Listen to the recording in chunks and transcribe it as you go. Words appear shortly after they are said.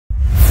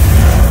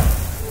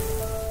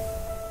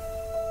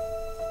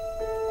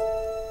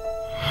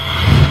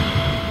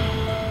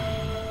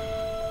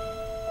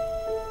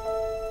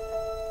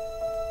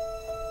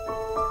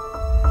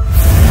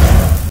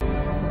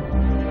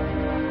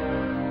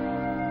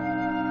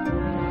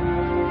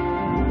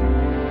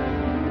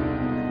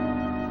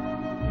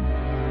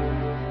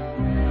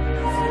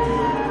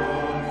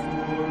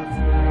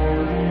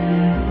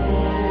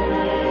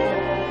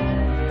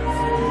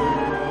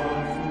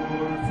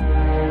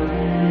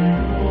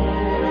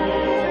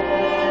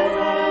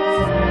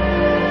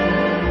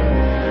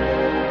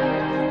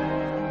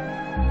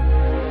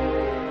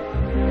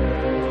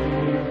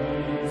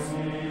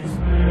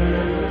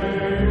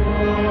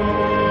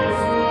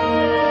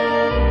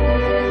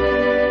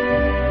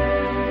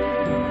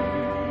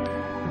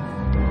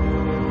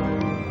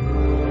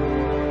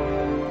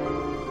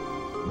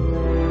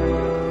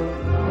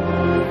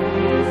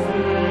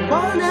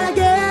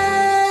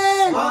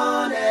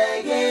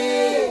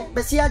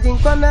Besia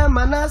Jinkwana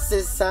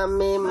Manase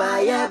Sami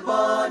Maye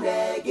born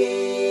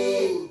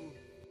again.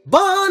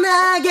 Born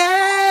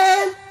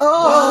again,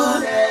 oh,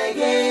 born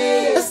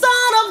again. The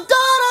Son of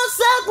God has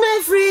set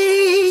me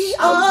free.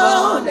 I'm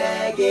born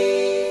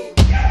again.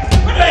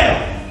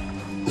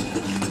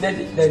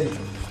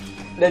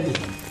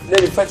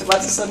 Daddy, Fatima,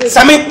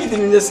 Sammy,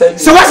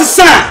 so what's the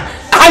son?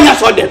 I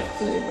saw them.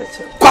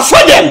 Cause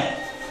for them,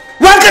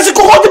 one can see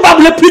the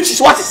Bible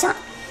preaches what is son.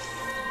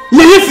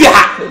 If you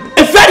have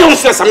a very own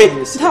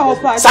Sammy,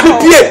 Sammy,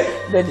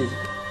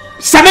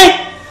 Sammy,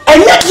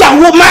 and yet young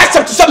woman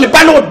master to some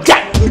banner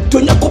jack to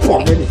your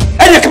coupon,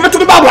 and you come to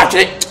the Bible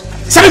actually.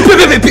 Sammy,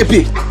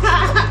 pipi.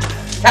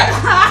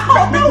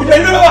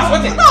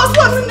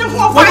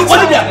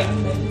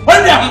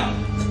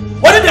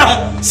 What did you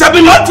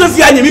say? Not to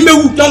fear you, you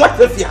don't want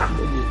to fear.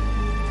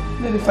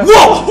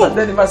 Whoa!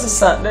 Daddy, my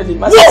son, Daddy,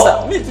 my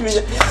son, meet me.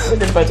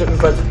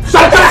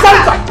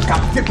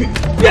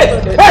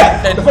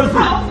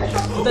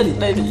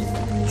 Daddy.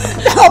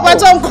 Oh, but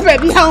don't come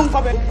back now.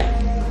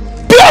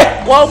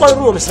 One my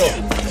room, sir.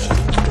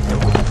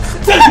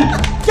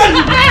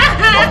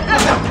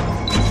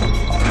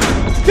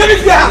 Get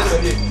it down.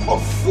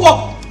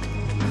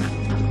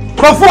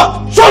 Come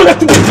forward. Show that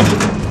to me.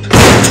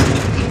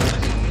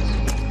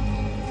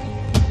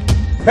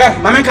 Hey,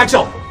 Mama catch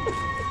up.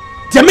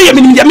 Jamie,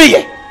 me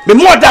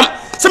more than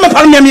some of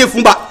me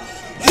fumba.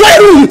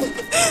 Where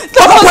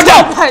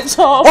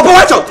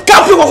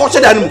can't you watch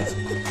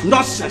it?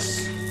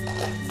 Nonsense.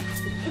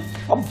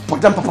 Oh,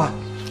 Papa.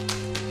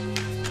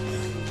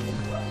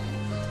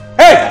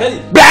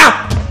 Hey, Blah!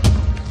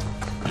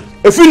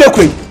 If you know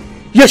Queen,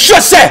 you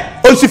sure say,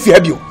 oh, if you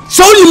have you.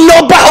 So you know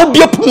about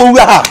your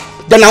Puma,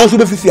 then I want to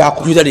be 50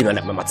 hours. You don't even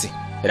have Mamati.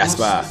 That's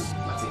bad.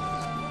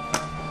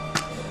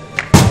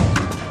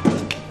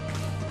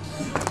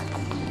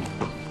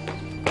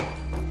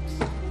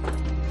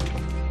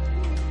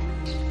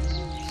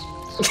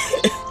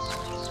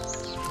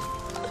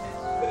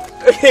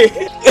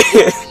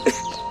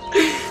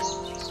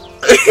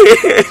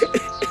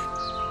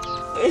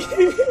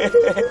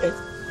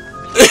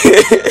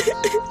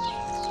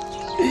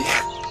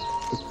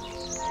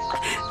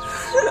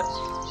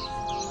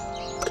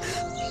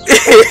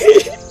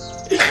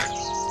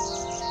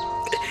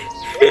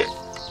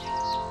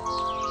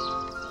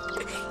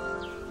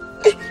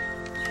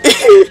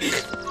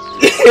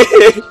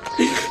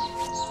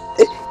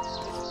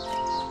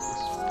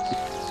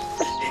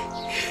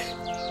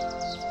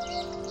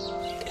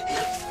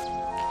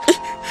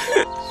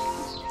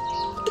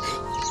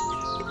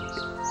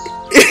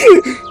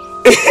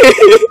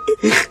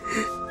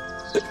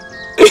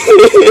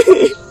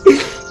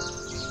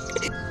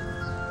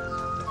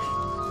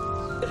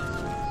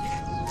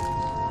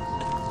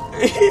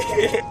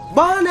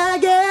 Born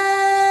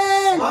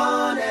again.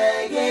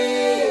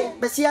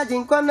 Besia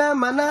Jinkwana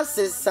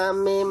Manase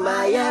Sami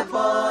Maye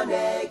born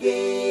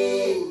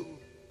again.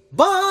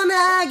 Born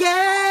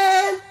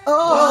again,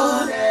 oh,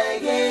 born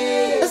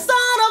again. The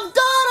Son of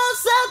God has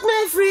set me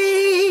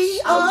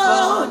free. I'm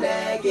born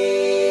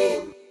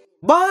again.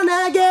 Born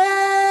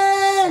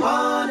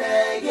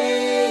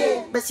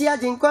again. Besia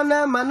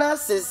Jinkwana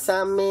Manase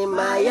Sami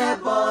Maye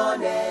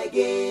born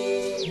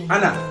again.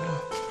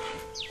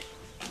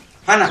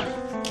 Hannah.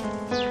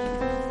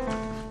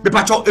 The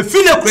patrol, if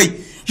you know,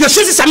 you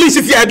should see some if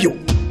you have you.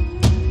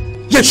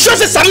 You should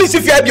see some if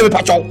you have you,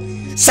 patrol.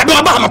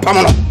 Sabama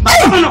Pamano.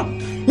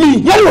 Me,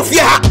 yellow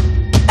fear.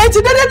 And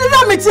today, the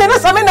dynamics and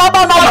some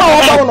about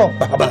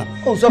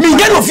me,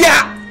 yellow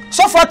fear.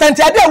 So for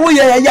Tantia, we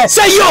yes.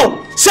 Say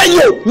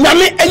you,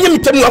 Nami, and you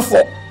tell me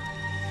for.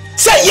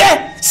 Say ye,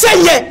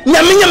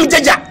 Nami,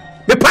 Jaja.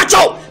 Me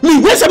patrol, me,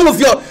 yes, some of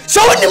you.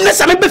 So when you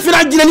let me be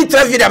feeling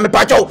tragedy, me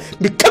patrol,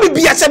 become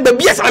be as a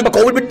baby as I'm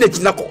going with the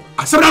knuckle.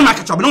 I said, I'm not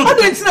a trouble. I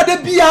didn't see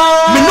that be a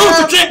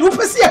no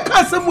to see a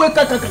cancer work.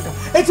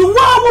 It's a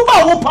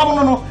wow,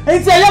 Pamano,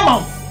 and say,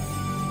 Yamam.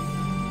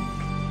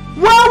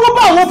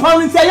 Wow,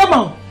 Pamano, and say,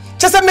 Yamam.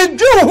 Just a me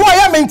do who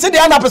I am in the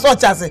other episode,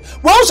 Chassis.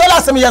 Well, shall I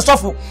say me a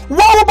soft?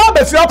 Wow, Bob,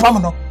 if you're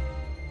Pamano.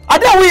 I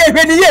don't we a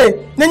ready ye,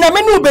 then I'm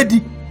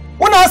nobody.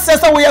 When I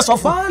says away a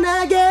soft. Born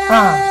again.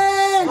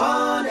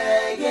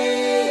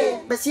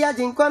 Besia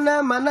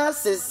Jinkwana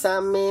Manase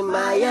Sami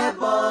Maye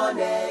born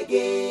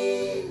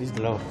again. Praise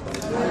the Lord.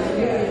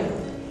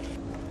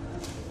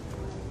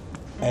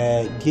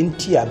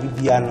 Ginti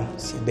Abibiano,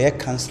 Sebe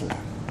Counselor.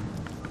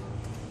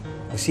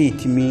 I see it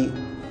to me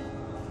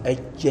a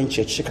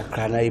gentle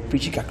chicka na a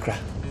preachy kakra.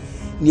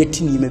 Near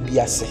Tini may be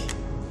a say,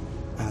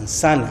 and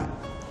Sana,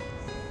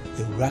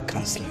 the Rack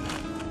Counselor.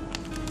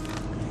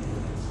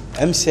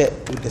 Say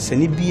with the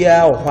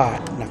Senibia or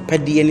what, na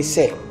Paddy any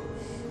say.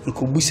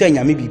 Nkubusa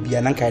nyame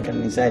bibia na nka da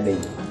inside dey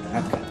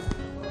aka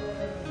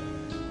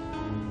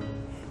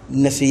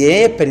na se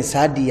ye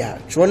pensade ya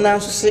chona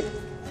so se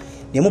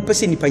ne mo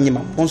pese nipa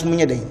nyema monso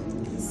munye dey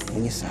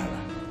munye sala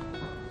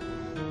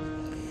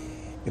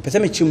me pese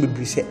me chim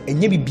bibiri se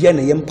enye bibia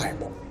na ye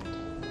mpaebo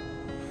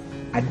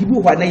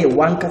adibu hwa na ye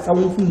wankasa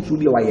wo fu ntu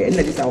bi wa ye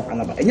na disa wo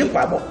kana ba enye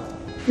mpaebo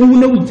wo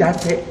na wo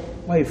jate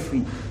wa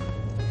free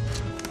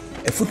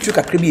afutu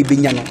kakra bi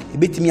ebenya no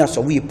ebetimi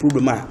aso we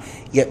problem a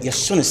ye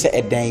so no se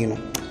edan no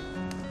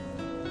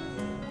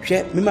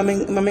hwe me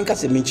mama nka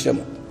se me nkyere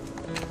mo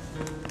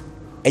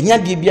enya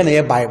de bia na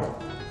ye bible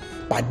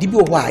ba de bi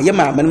ho a ye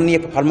ma no ne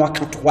papa no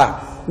aka to ho a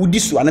wudi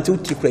so anate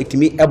wuti kra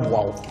etimi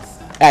eboa wo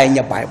a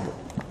enya bible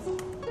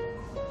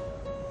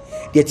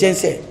de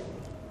chense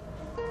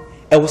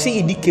e wo se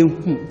yidike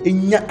hu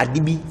enya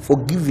adibi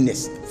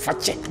forgiveness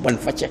fache bon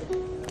fache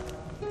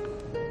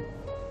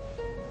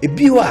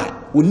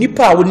ebiwa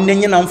onipa a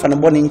wonnenye na mfa ne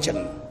bone nche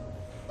no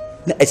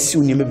na asi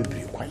onima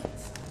bebre kwan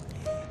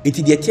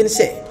enti de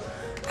chense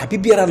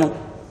abibiara no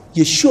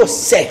ye sure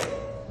say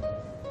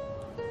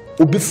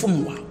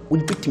obifumwa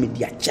wodi petime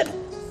dia che no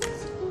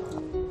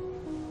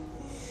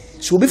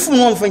so obifum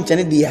no mfa nche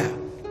ne dia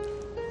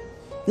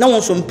na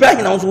won so mpra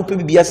na won so pe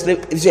bibia sre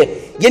se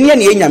ye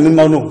ne ye nyame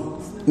ma no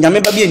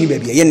nyame ba bia ni ba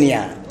bia ye ne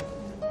a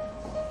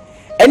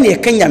ene ye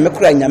kan nyame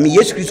kura nyame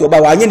Yesu Kristo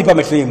ba wa anya nipa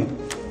mehwe mu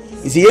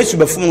isi Yesu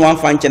ba fum no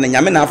mfa nche na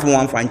nyame na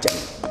afum mfa nche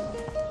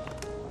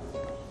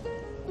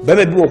ba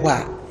ba bi wo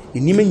kwa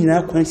ni nima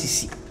nyina kwan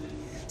sisi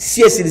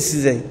siesi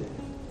season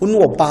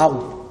onu oba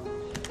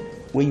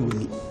wo yi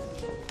woni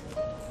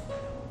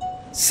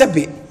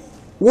sebe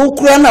wo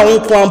kura na wo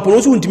kwa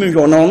mpo so ntimi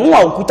hwe no no a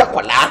okuta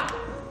kwala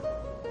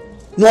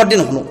no ode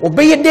no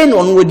obeye den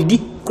no no odidi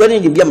kura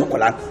ne bia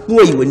makwala no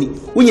wa yi woni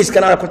wonye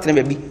sika na akotena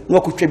ba bi no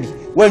akotwa bi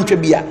wantwa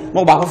bi a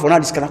no ba hofo na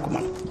de sika na koma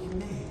no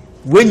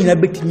wanyina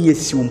betimi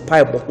esi wo mpa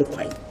ebo ho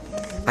kwan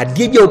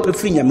ade bia wo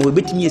pefiri nyame wo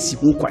betimi esi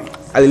ho kwan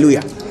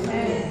hallelujah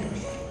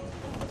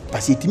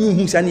parce que timi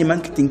hu sani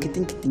man kitin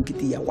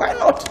ya why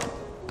not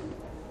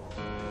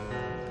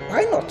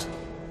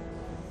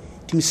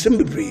timi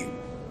sembebre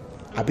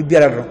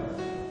abibiara ro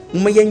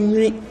mma ya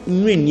nwiri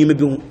ni me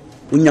bi hu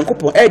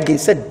onyankopon e den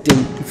se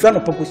den tufia no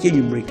papa se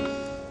nwiri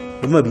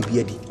mma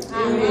bibia di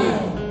amen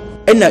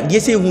ena die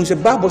se hu se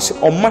bible se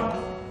oma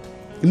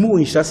imu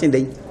won hira sen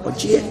den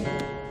oje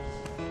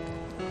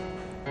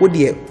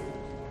wodie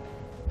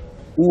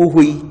wo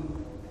hoi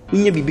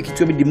unya bibi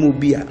kitwa bi de mu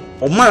bi a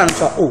oma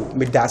nso o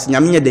me das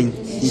nyame nya den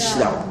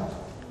nhira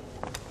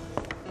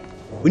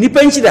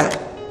onipa nchira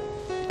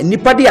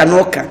nipa de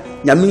anoka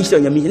nyame nhira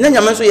na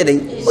nyame nso ye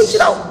den o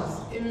nhira o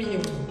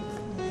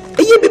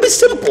eye bibi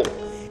simple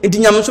enti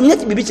nyame nso nya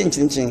bibi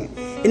chinchin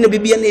ina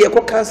bibi na ye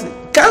ko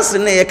cancer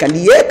na ye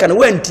kan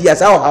wanti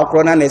asa o ha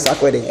kro na na esa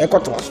ko den e ko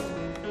to so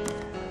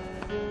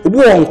obu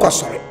won ko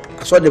sore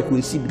aso de ko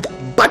nsi bi da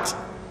but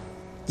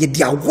ye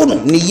dia wono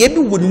ne ye bi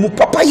woni mu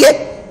papa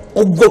ye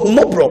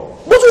ogohumo bro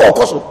bozo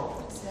okoso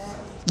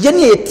ye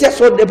ne ye tia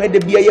so de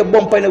bia ye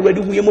bompa na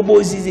wadi hu ye mo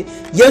bozizi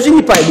ye so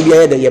nipa ye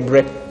bia ye de ye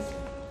bre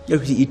ye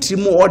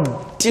itimo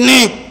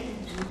odine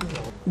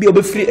bi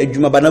obefiri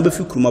adwuma ba na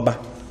obefiri kuruma ba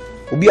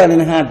obi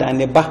ane ha dan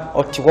ne ba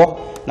ote ho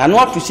na no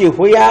ato se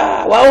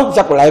hoya wa o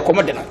zakola ye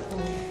komode na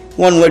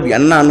won wadu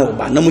na no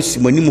ba na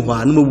musimani mu ho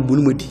na mabubu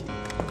no modi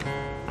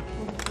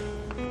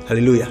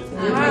hallelujah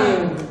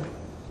amen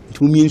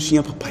tumi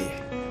nsua papa ye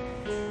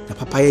na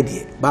papa ye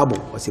de bible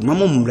o se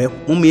mama mre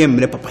mum ye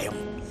mre papa ye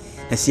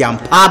na si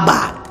ampa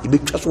ba e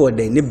betwa so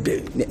odan ne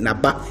be na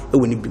ba e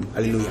woni bim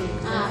hallelujah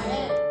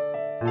amen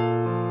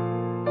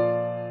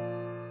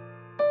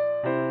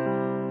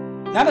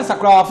nada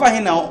sakra wa fa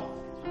hin na o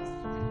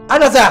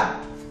adasa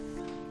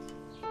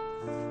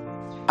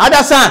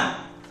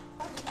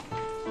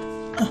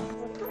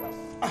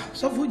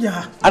so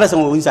fuja adasa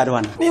wo inside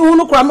one mi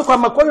hunu kwa me kwa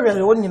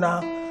makwere won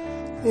nyina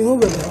mi hu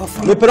bebe wa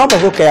fa me pero ba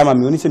ho kaya ma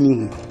mi oni se mi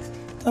hu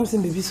am se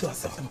baby so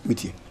asa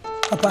miti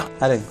papa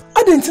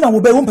ade ntina wo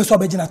be won peso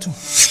abegina tum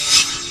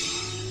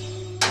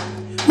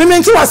me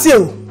menti wase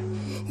o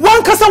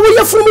wan kasa wo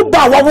ye furu mu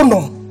ba wa wo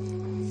no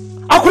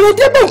akole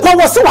de be nkwa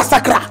wo se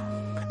wasakra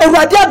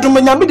ewurade adom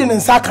nyame de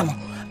nsa aka no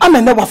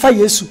amene wafa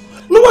Yesu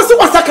no wo se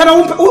wasakra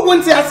wo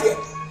nti ase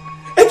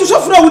etu so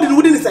fura wo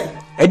de ni sai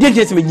e de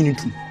je se me nyini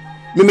tum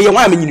me ye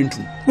wan me nyini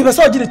tum me be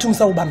so ogire tum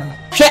sa wo ba no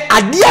hwe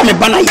ade a me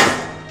bana ye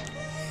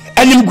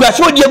enim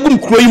guaso de agum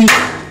kuro yi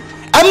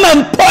ama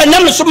mpo na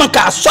me so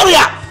maka sorry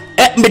a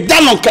me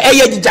danon ka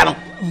eye gija no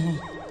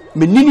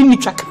me nini ni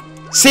twaka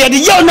se ye de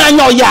ye na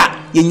anya o ya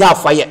ye nya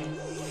afaye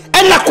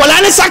ena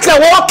kola ne sakra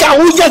wo ka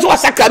wo je so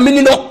sakra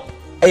mini no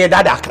eye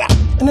dada akra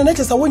ena na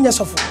chesa wo nya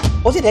sofo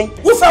o se den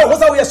wo fa wo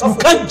sa wo ye sofo you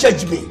can't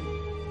judge me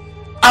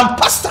I'm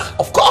pastor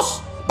of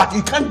course but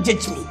you can't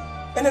judge me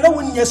ena na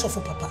wo nya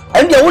sofo papa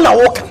and they wona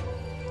wo kan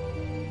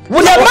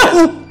wona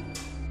mahu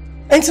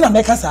entina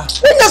meka sa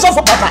wo nya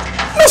sofo papa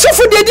no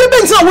sofo de de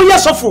bentina wo nya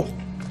sofo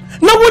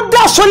na wo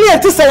da so ne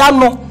enti ya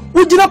no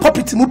wo gina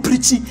puppet mu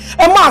preachi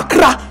e ma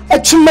akra e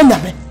twema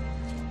nyame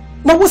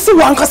na wo se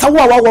wan kasa wo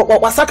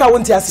wasaka wo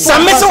nti ase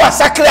same se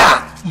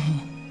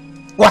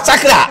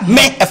wasakra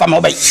me efa ma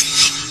obai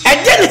e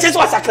de ne se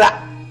wasakra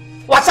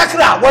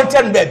one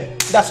ten baby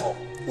that's all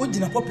wo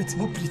gina puppet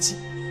mu preachi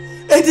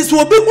enti so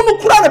obi hunu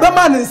kura na be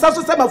ma ne nsa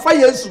so se ma fa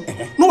Yesu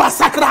no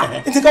wasakra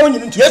enti ka wo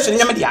nyini ntu Yesu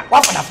nyame dia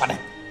wa fada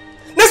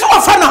ne so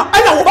wa fa na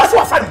ana wo ba so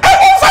wa fa na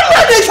o fa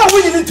na de ka wo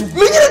nyini ntu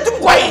me nyini ntu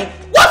kwai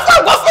wa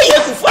fa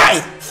Yesu fa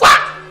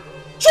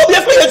so be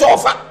fa Yesu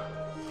ofa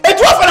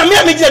etu ofa na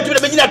me gina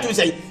tu be gina tu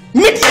sei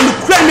media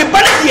Ukraine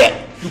Banadia,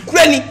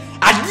 Ukraine,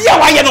 Adia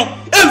Wayano,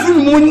 every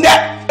moon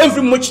there,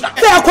 every much.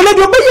 They are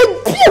collected by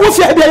you.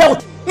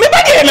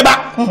 Maybe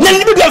back. Then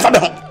you begin for the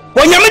home.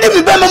 When you made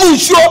me Bama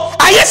show,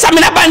 I yes, I'm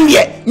in a band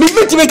yet. Me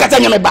to make a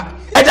time back.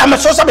 And I'm a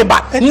source of a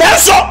back.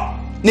 Nelson.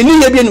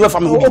 Nini yebi enwe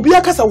family obi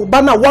akasa wo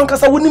bana wan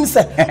kasa wonim se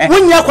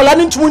wonya akola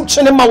ne ntwu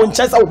nchene ma wo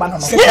nchesa wo bana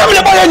no ni na me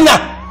boy nya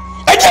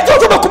eje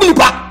to ba kum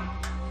nipa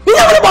ni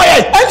na me boy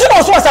enje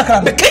na so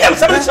asakra the kingdom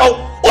seven show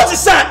what is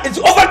son it's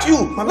over to you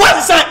what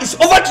is son is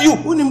over to you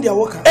wonim dia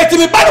worker eti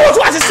me bana wo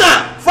so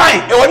asesa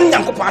fine e woni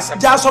nyankopon asem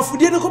ja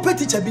asofudie ne ko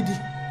peticha bidi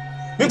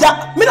me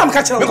ja me na me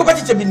ka kire me ko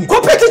peticha bidi ko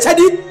peticha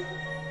di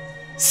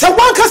se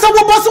wan kasa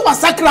wo boss wo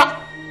asakra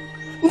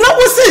na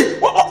wo si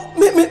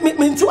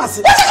me nti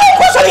wase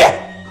ko so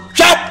ye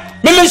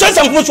me mention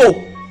some so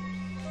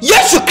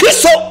Yesu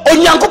Kristo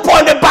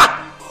onyankopon de ba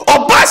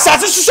oba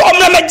sase so o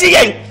mramaji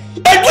yen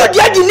edu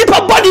dia di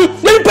nipa body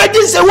ne nipa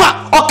di se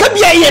wa o ka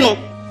bia ye no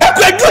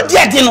eku edu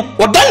dia di no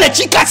o dan na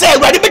chi ka se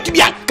awade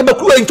betibia ka be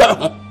kuwa ntwa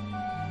ho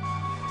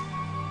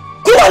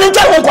kuwa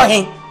ntwa ho kwa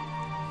hen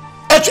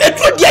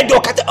edu dia di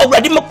o ka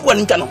awade makuwa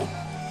ntwa no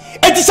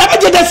eti sabe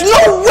there's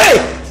no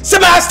way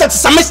sabe start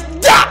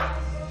semester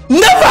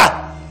never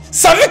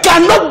sabe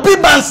cannot be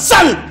my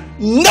son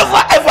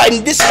never ever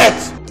in this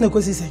earth.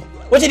 Nekosi say.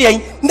 What did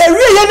you? Na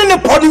real yen ne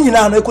pod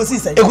nyina na ekosi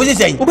say. Ekosi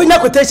say. Obenya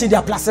quotation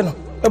dia place no.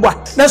 Eboa.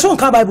 Na so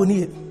nka Bible ni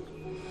ye.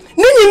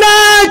 Ni nyina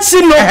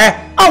chi no.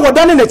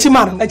 Awodane na chi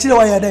mar na chi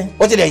wa ya dan.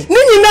 What did you? Ni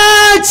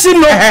nyina chi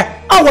no.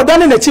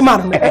 Awodane na chi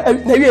mar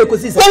na wie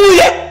ekosi say. Wo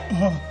ye.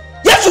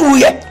 Yes wo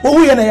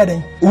ye na ya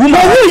dan. Wo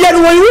ye no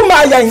wo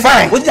ma ya.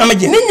 Fine. What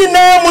did you? Ni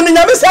nyina mo ni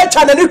nyame say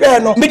cha na ni hwe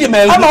no. Me di ma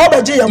hu. Ama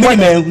obaje ya mo. Me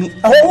di ma hu.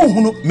 Aho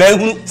hunu. Ma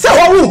hu. Say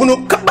wo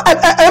hunu.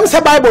 I'm say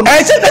Bible.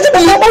 I said that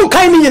one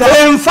kind in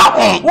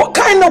what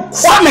kind of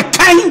some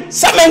kind,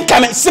 some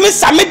coming,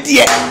 some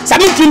dear,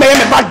 some to me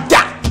about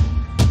that.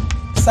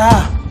 Sir,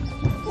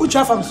 who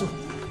chaff so?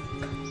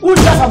 Who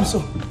chaff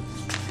so?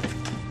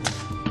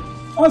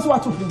 Also,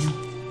 what to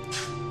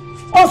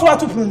prove? Also, what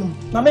to prove?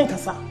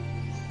 Nkansah.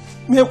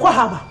 Me kwa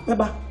haba,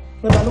 meba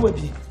no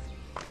wepi.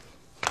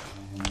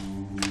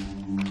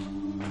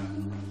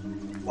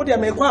 What do you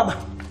make kwa?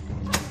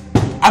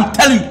 I'm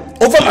telling you,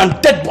 over my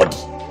dead body.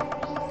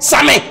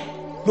 Sammy,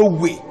 no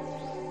way.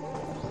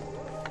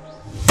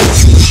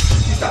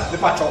 Sister, me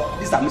pacho.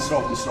 Sister, Miss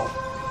Wrong.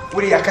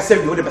 What do you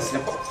say? You the best.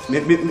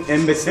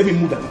 Me say me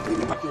muda.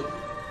 Me pacho.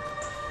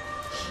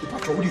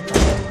 What do you talk?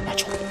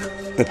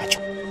 Me pacho.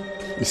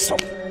 Miss Wrong.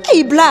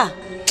 Hey, blah.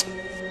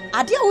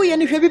 Adia wo ye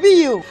ni hwe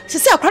bibi yo. Se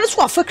se akware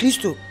so afa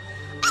Kristo.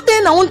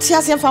 Aden na wonte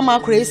ase mfa ma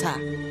praise ha.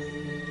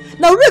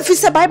 Na wure fi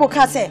se Bible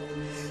ka se.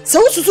 Se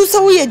wo susu se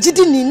wo ye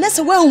gidi ni na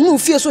se wo anhu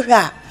fie so hwe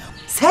a.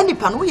 Se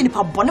nipa no wo ye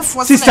nipa bone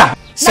fo se. Sister,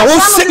 se wo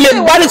se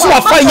le bani so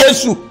afa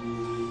Yesu.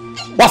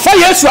 Wafa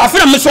Yesu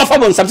afina me so afa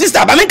bon sam.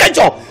 Sister, ba me ka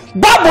jo.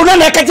 Bible no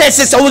na ka je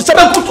se wo se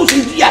ba kutu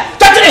si dia.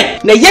 Tatene.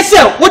 Na yese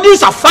wo din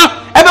so afa.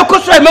 E be ko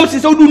so e mam se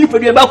wo du nipa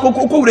du e ba ko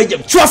wure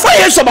jem. So afa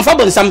Yesu ba fa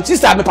bon sam.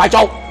 Sister, me pa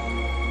jo.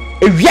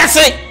 E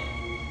wiase.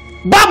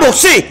 Bible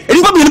say,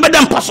 anybody be better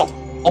than pastor.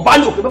 Oba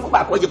no ke be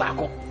ba ko je ba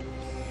ko.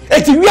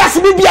 E ti wiase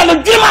bi bia no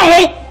dwema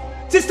ho.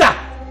 Sister,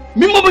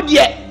 me mo be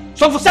die.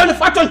 So for 7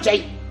 faton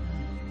chai.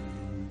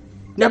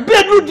 Na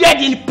bedru die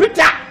di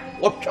Peter,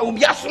 o twa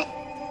obi aso.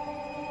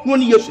 No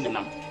ni Yesu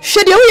nam.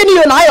 Hwe de wo ye ni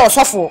yo na ayo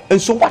sofo.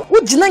 Enso what?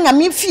 Wo gina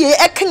nyame fie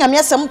e ka nyame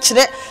asem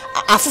kire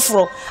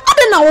afoforo.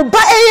 Ade na wo ba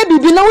eye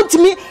bibi na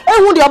wontimi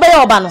ehu de oba ye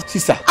oba no.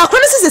 Sister.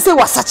 Akwene sese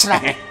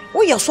wasakira.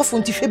 Wo ye sofo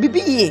nti hwe bibi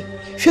ye.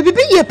 Hwe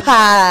bibi ye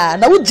pa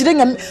na wo gire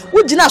nyame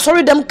wo gina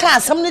asori dem ka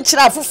asem ne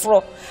kire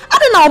afoforo.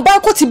 Ade na oba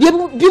kwoti bi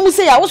mu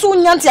se ya wo so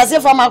nyante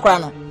asefa ma akra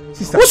no.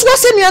 Sister. Wo so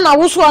asemi na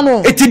wo so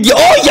ano. Eti di o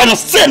ya no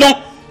se no.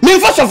 Me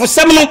fa sofo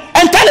sem no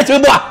entirely to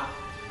bo a.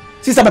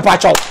 Sister me pa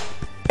chaw.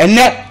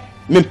 Enne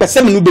me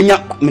pese me no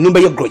benya me no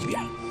be ye grudge bia.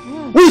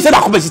 Wo say da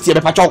ko be sitie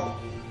be pa chaw.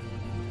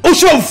 O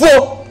shomfo.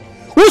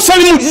 Wo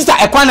say me sister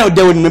e kwa na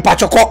de wo me pa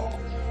choko.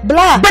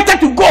 Blah. Better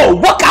to go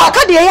work out.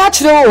 Ka de ya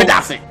kire o. Me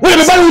da fe. Wo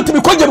me ba no to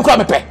be ko je be ko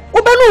me pe.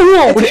 Wo be no hu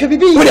o. Hwe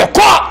bibi. Wo de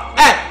ko.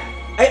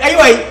 Ayo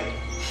ai.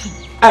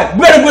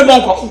 Bwe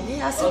bon ko.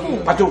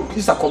 Pacho,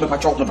 sister ko me pa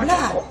chaw me pa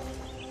choko.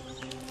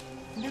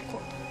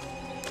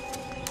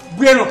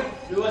 Bueno.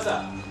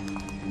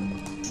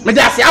 Me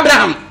da se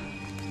Abraham.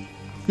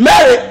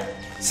 Mary,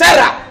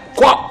 Sarah,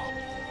 kwa.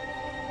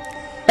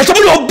 E so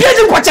mo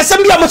obiedi kwa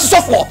chesem bia mo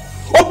sosofo.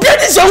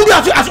 Obiedi se hu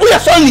aso ya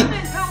so ni.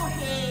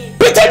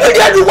 Peter do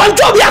dia do one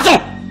job ya so.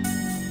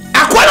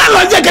 Akwala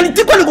no je kan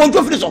ti ko ni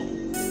gonjo firi so.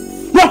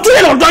 No to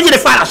ye no do je de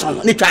fara so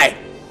ni try.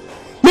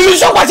 Mi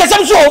so kwa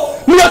chesem so,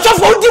 mi so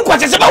fo di kwa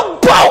chesem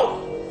bao.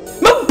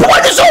 Me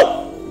bo di so.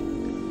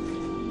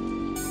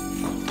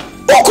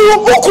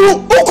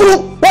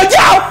 Okuru.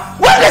 Wajao,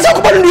 wale se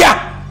ko bo ndia.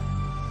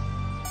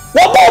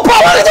 Wo bo pa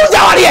wale se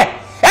jawari e.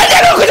 E de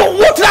no ko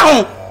wo tra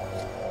ho.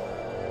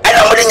 E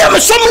no mo di nyame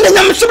som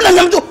na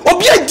nyame to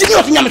obi agini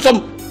o nyame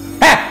som.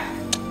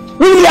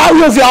 Who are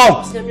you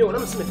for? Samuel,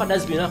 I'm saying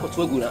father's been out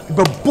to Aguna.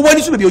 But what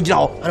is your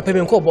job? I'm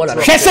paying call ball.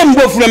 Shesem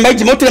go from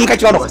Maye mo tell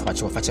catch off.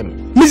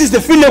 Mrs.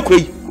 the Fino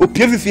Quay, o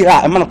PV fi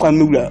ha, e man kwa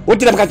mura. What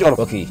did I catch off?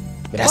 Okay.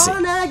 That's it.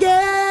 Born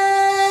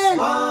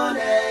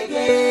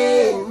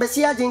again.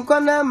 Mesia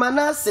jinkwana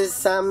manase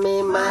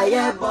sami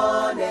Maye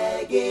born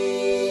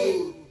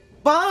again.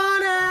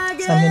 Born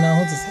again. Sami na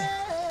ho tse.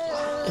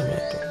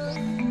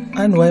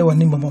 Anu why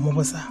wani mama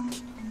mobosa.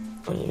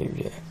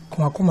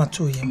 Kuma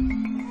to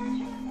yem.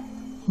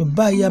 Me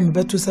ba ya me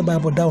beto se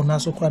Bible down na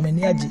so kura me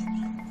ni age.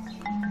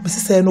 Me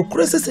se no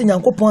kura se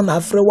Nyankopon na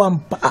afre wa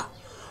mpa.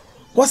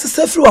 Wose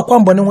se firi wa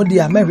kwambone ho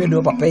dia me hwe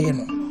do papa ye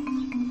no.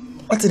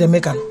 What did they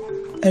make am?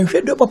 En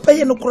hwe do papa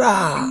ye no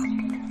kura.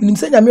 Nim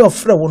se nyame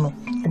ofre wo no.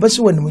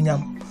 Obehye wani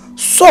munyam.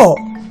 So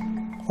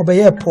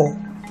obeye po.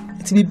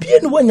 Ti bibie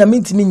no wa nyame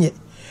ntimi nye.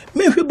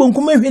 Me hwe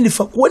bonku me hwe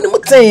nifa ko ni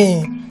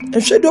muten.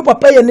 En hwe do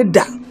papa ye ne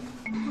da.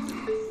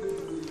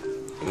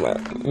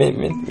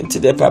 Me ti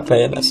de papa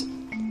ye na.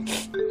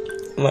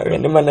 Ma re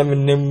ne mana me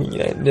nem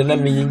nyira de na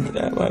me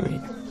nyira ma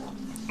me.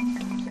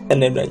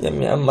 Ene da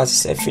nyame amma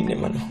se fini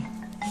mana.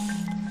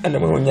 Ana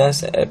mo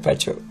nyansa e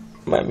pacho.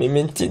 Ma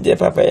me ti de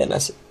papa ye na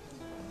se.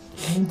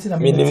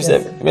 Me nim se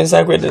me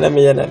sa ko de na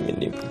me ye na me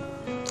nim.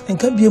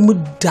 Enka bie mu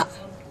da.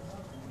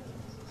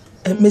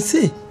 Me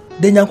se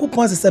de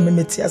Nyankopon se me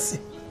metiase.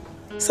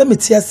 Se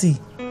metiase.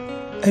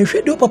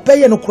 Enhwe de papa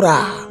ye no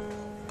kura.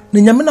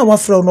 Ne nyame na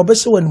wafra no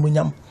obehye wani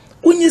munyam.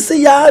 Unyi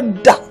se ya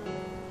da.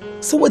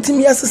 So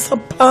watimi asesa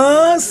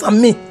pa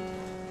same.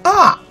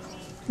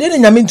 De ne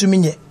nyame ntumi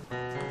nye.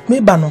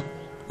 Me ba no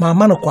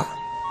mama no kwa.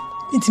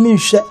 Ntimi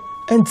nhwe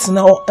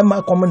entina o e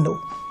ma komendo.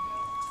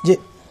 Je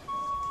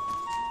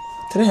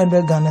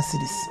 300 Ghana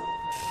cedis.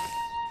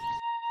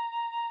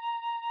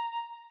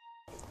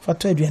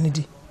 Fato aduane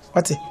di.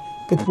 Wate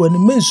pepu ani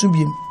mensu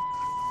biem.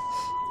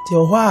 Ti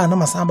o hwa na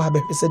masamba ba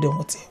hwese de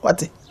hote.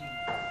 Wate.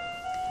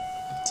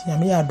 Ti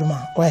nyame ya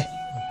adoma. Why?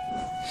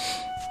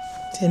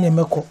 Ti ne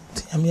meko.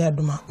 Ti nyame ya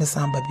adoma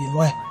mesamba biem.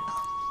 Why?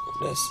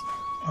 Yes.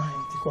 Why?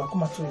 Ti kwa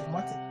kuma to you.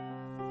 Wate.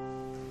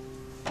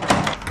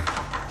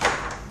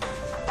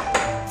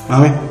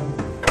 Mame.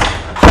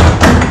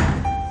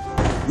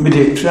 Me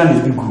de tran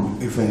is big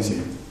group influence.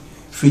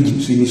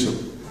 Fridge so ni so.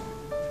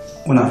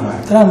 Una fa.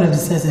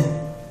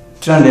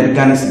 300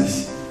 Ghana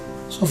cedis.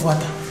 So for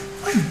that.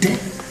 Why dead?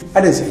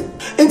 Adese.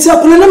 Enti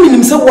akuna na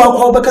minim se wo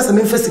akwa obekasa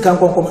me fasika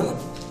nkonkoma no.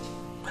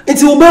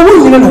 Enti wo ba wo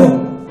nyine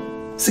no.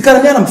 Sika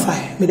na na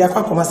mfae. Me de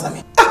akwa akoma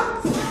same.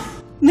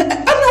 Na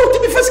ana wo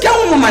tibi fasika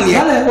wo mama ne.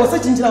 Ala wo se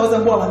chinchina wo se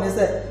mbo na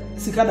se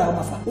sika da wo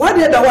mafa. Wa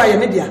de da wa ye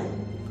me dia.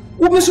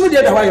 Wo mi so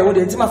de da wa ye wo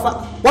de enti mafa.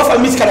 Wa fa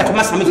misika da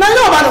koma same. Na le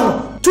oba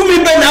no. Tumi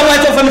be na wa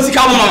to fa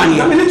misika wo mama ne.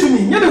 Na me ni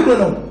tumi, nye be kuro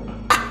no.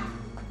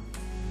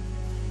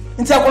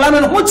 Enti akula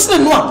no ho chire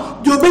no a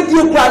de obedi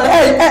ekura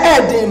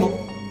na de no.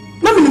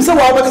 Na minim se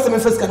wa obekasa me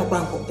fasika no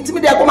kranko. Enti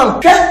me de akoma no.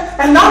 Hwe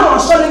and now on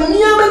so le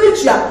miama ni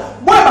tua.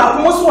 Boy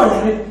ba ko so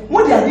yare.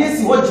 Mo de ade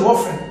esi wo je wo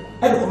friend.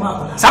 E de koma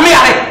akola. Same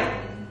yare.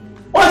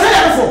 O se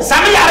yare fo.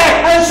 Same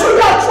yare. I show you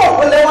a chop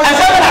le wa. I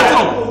saw that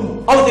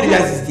one. All the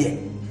reasons is there.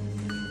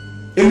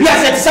 If you are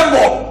set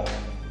sabo.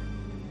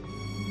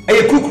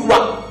 Aye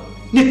kukuwa.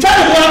 Ni try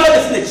to go over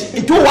the snitch.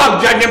 Into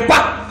wa dwaden pa.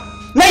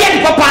 Na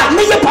ye papa,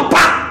 na ye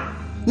papa.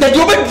 Na di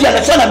obedua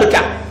na so na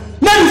beka.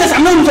 Na ni se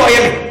same nzo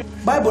ye.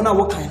 Bible na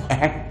wo kan.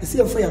 Ese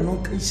ye fa ya no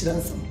kan hira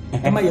nsam.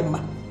 E ma ye ma.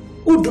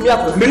 Udumi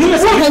akọ. Menume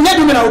se wo nya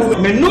dumi na udumi.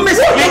 Menume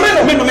se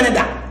menume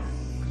da.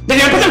 De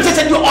ye pekam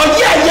se di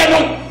oye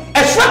no.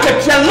 E so ka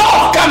tia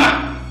law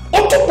kama.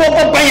 O to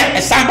bobo ban ya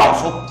e san ba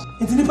so.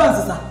 Nti ni pan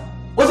sisa.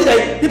 O ti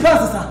dai. Ni pan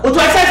sisa. O to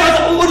asai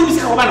fa o di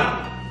bisika ko bana.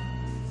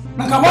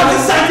 Na ka ba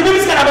Sa ti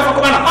bisika na ba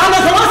ko bana. Ana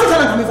ka ba sisa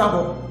na ka mi fa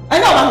ko. Ai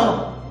na ba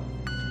no.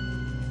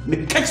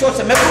 Me catch you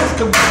se me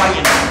ko ka ba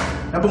ye.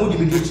 Na ba mo di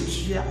bi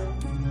chi.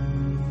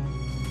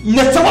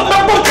 Ne se wa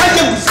ba ka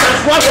je bisika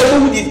so wa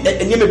mo di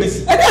enye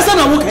besi. E dey say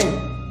na wo kan.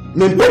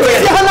 Me mpero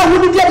ye. Si hala wo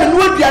di na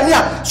no aduane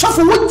a,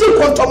 sofo wo di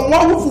kontomo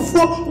wo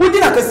fufuo, wo di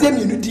na kase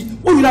mienu di.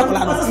 Wo yira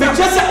kola no. Me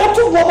che se o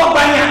tu wo ba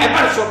ban ya e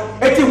ba so.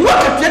 E ti wo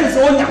ka pia ni se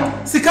wo nya no.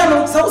 Sika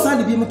no, sa wo sa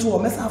di bi mu to wo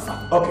mesa afa.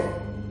 Okay.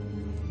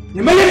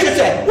 Ni me ye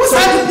che. Wo sa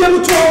di bi mu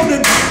to wo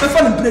bread, be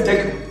fa no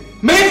bread.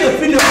 Me ye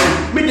feel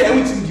me dey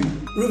want you.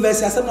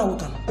 Reverse asem na wo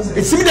kan.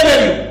 E simi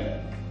dey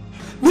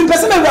you. Me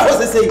pese me wura ho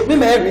sesei, me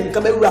me erin ka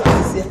me wura ho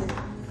sesei.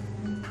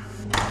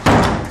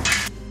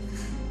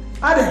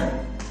 Ade.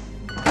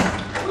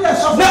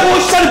 Na wo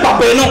shari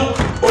papa no.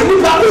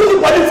 Oni ba wo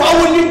ni fa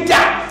wo ni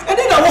da. E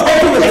dey na wo ho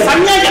do. E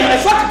famia ya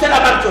me so ka tell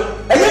about you.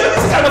 E ye me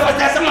sika no fa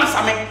ta asem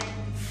asame.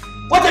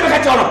 What e be ka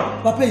tell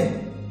no? Papa,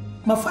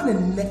 ma fa ne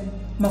nne,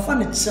 ma fa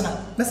ne chena,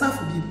 me sa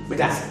fo bi. Me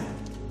da.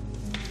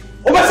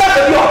 O ba sa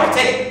be o ka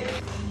tell.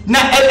 Na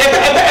e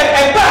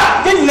ba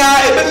ye na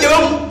e be ye wo.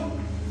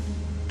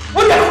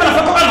 Wo ya ko na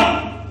fa ko no.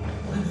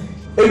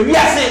 E wi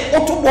ase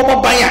o to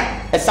bo ban ya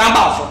e san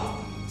ba so.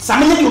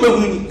 Same ni obe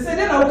hunu ni. Se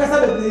dey na wo kasa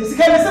be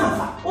sika me se ma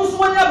fa. O so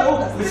nya be wo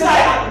kasa. Sika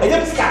ya, e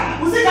yem sika.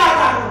 Wo sika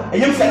ka. E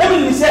yem sika na me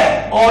ni se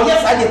o ye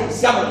sa de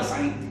kusia mo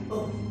san.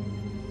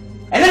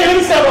 E na ye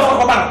mi se wo fa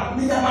ko ba.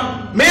 Ni ya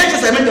ma. May I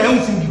just admit I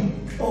haven't seen you?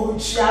 Oh,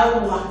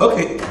 child.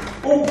 Okay.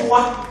 Oh,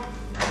 boy.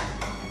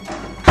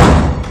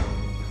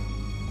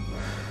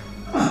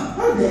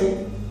 Okay.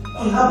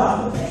 On how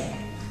about that?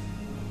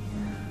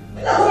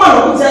 Come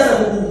on,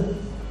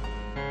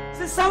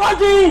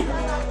 Sawadi,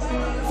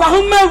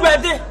 Fahuma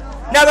ready,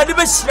 never the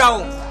best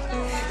show.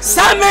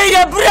 Sammy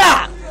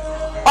Bra,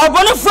 or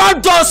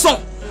Bonafide Dawson,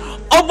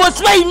 or what's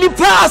my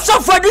nipa,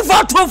 so for the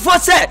photo for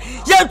say,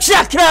 you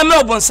check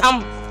Melbourne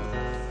Sam.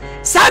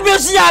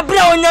 Sabios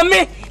Yabra on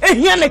Yame,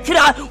 and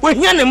Yanakra with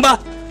Yanamba.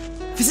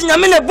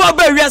 Fisinamina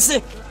Bobber Yassi.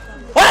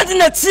 What in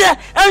the tear,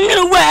 and you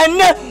know where,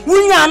 and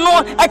we are no,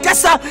 a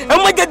cassa,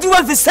 and what you do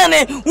with the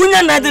Senate, we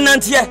are not in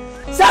Antia.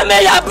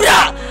 Sammy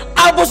Bra,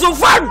 I was on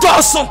fire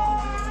Dawson.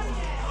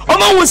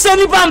 Omo will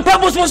send me ban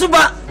purpose was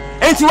about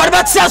and to what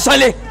about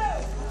Sasole?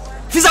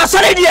 Fis a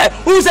solid year,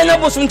 who's an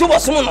abosom to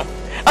was mono,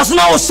 as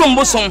now some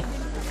bosom.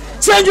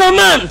 Send your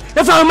man,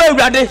 if I'm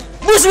ready,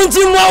 Muslim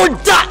team will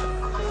die.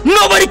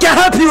 Nobody can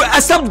help you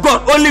except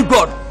God, only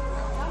God.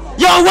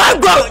 You're one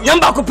God,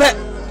 Yambacope.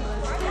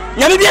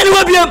 Yamibian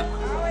Wabiam.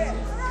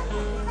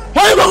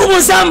 Why go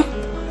to Sam?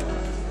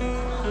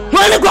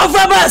 Why go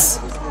for us?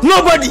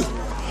 Nobody.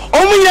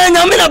 Only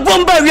Yamina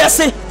Bomba, we are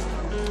saying.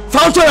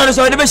 Fountain is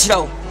already the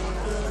show.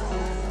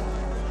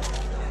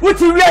 What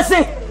you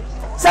say?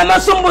 Sama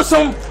sombo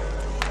som.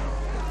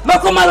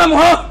 Makomalam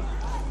ho.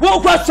 Wo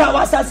kwa cha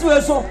wasasi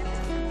we so.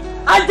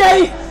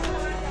 Adai.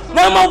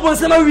 Na ma bo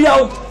sama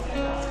wiawo.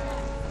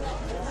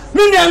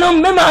 Minya no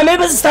mema me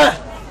be sister.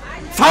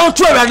 Found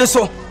to already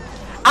so.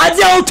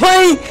 Ade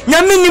awton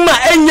nyame nima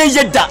enye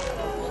yeda.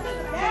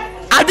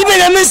 Ade be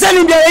nyame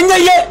sani bia enye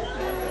ye.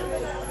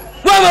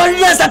 Wo ma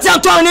ri start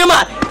awton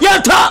nima.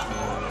 Ye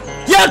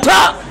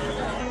to.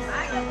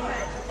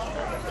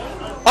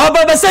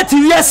 Oba be set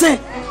wiase.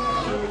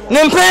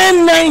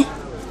 Nempen nai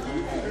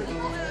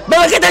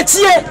ba ke ta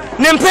tie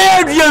nempen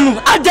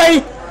aduanu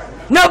adai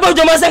na ba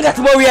joma sanga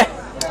to we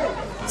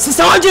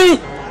sisa wanji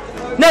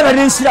na ba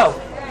rin siraw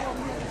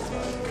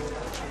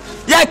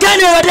ya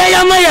kane wada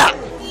ya maya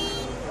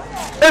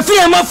efi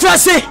ya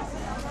mafrase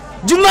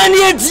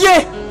jumani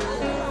edie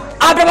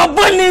adaba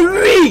boni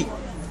wi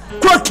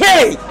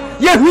koke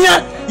ye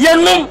hua ye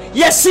nom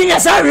ye sinya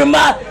sa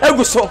rema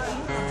aguso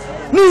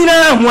ni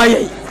na ho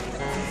ayi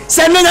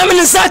se no nyame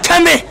ni sa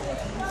kame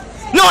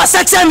no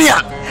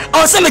asaksamia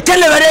o se me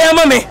kele were ya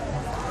mame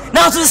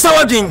na so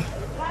sawadin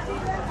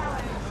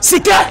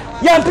sika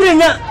ya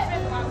mprinya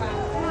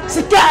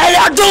sika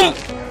ayadum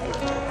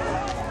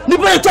ni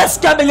boy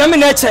sika be nyame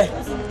na eche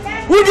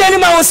wudi ani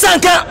ma wo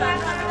sanka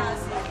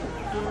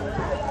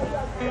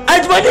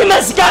ajbani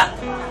masika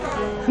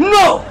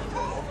no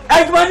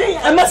ajbani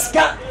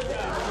amaska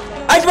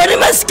ajbani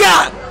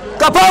maska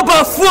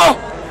kapapa fuo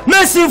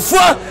mesi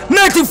fuo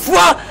meti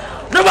fuo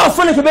no ba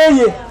fo ne ke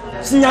beye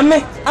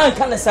sinyame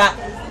Akan sa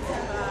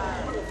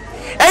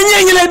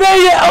enye nyele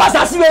beye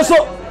awasasi we so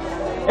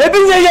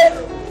ebinyeye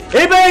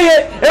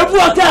ebeye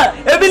ebuaka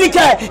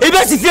ebinika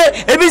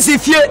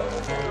ebisifie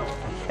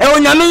e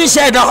onyame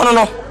nhye da hono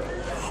no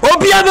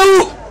obia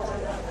bewu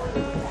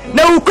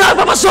na ukwa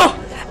papa so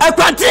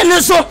akwante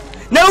ne so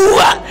na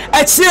wuwa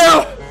achie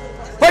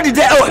what did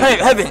they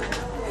heaven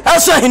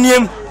also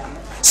hiniem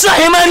so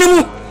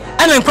himanimu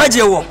ana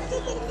nkwaje wo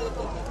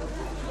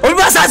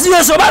obi asasi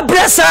we so ba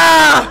blessa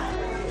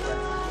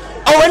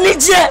awani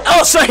je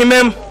also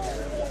himem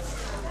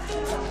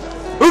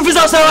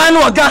ufisa sawa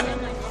no oga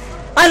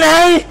ana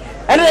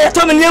ene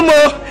to me nemo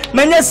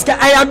manyeska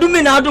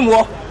ayadumi na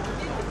adumwo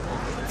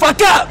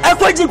faka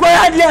ekwaji kwa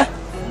yadle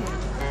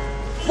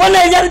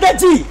wala yarda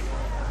ti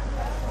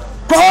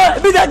ko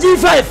bida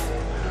G5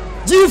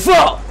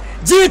 G4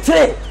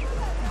 G3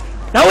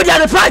 na wo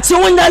jare party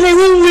wonda le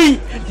winwi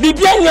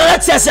bibia nyara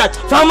tiasat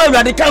fama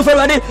rade kan fa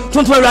rade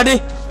tonto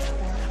rade.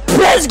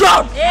 Praise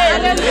God.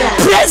 Hallelujah.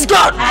 Praise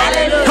God.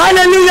 Hallelujah.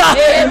 Hallelujah.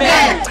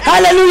 Amen.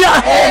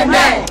 Hallelujah.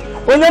 Amen.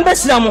 Onyambe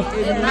siramu.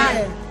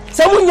 Amen.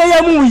 Samunya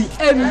ya muyi.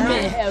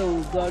 Amen.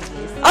 Oh God.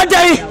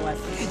 Adai.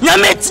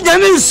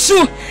 Nyame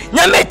su.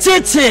 Nyame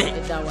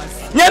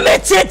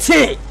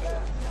tete.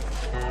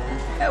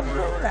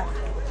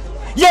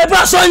 Ye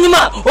ba so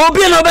nyima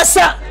obi na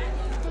obesa.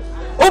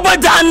 Oba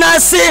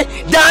danase,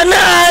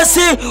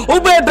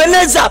 oba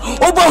beneza,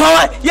 oba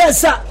hawa,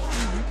 yesa.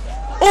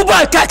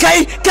 Oba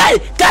kai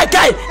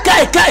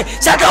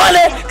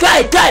sakawale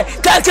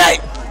kai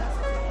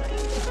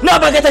na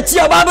bagata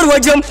tia babur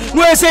wajam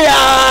no se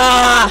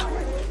ya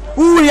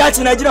ya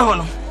tina jira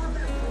hono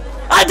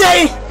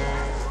adai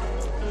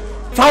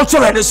found to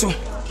ready so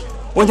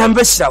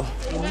onyambe shirawo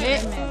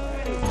amen.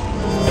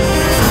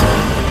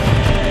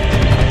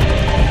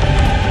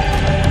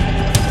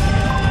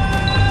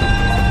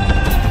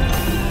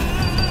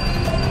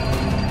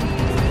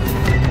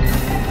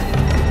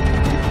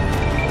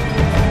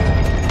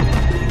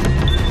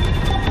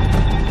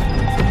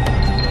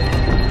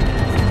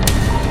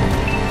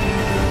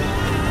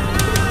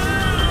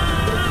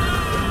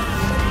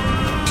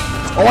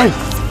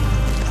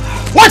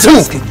 What who?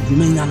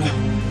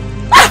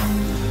 Ah!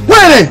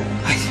 Where?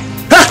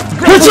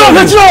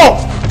 Let's go!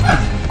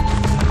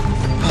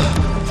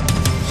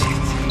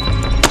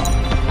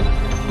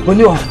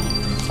 Oni o.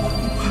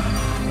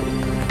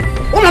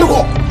 O na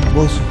ko.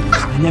 Boss.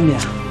 Anyamia.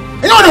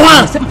 Eno ne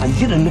hwan. Se ma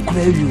yire no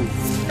kura wi o.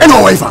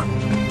 Eno wo ifa.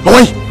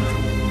 Oi.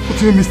 O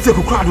ti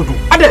mistake kura dodo.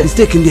 Ade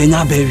mistake ndi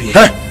anya ba wi.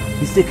 He.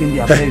 Mistake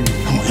ndi aba wi.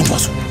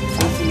 Fast.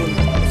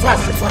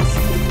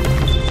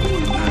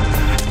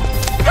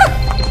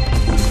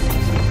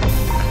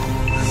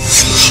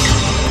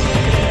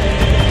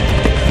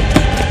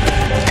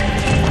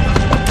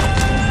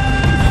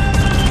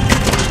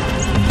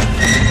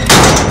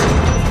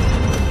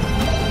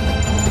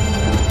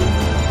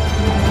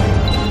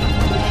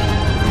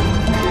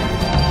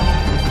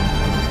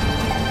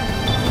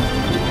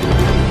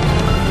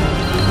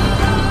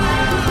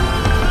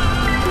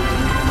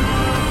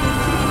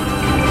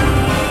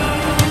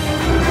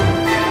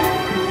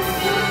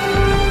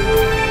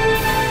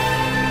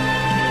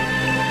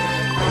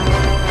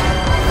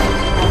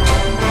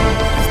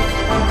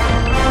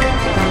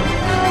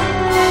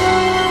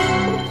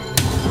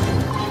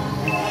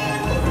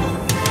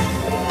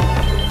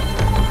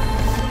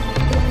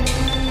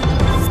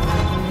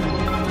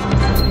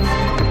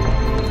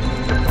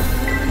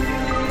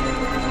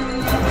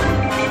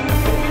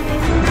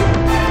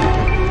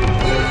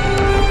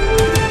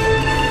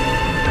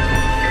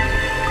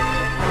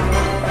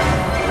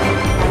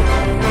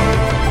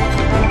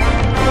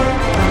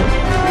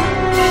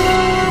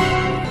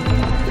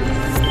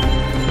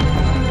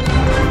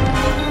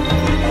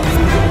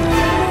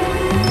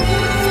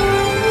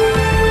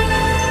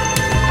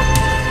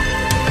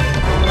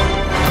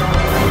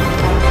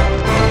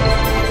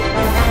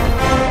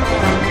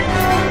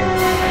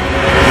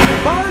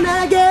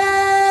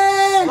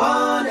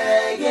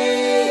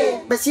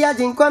 Besia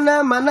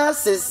jinkwana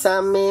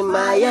manasisa me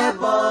Maye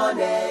born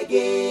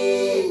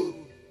again.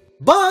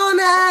 Born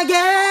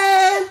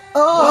again.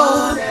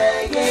 Oh, born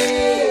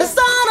again. The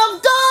Son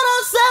of God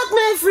has set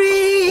me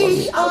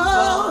free.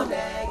 Oh, born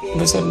again.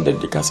 Listen,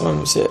 the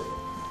customer say,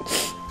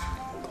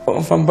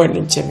 "Oh, from born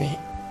in Chemi,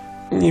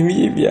 you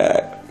be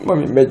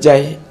mommy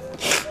Majai."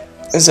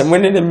 And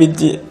someone in the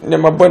midi,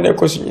 never born a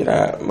question,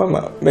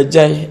 Mama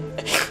Majai.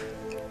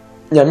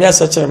 Yamia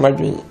such a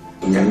madri.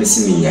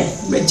 Yamissing me,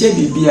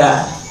 Majai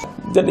be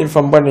Daddy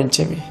from Bonnie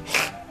Chimney.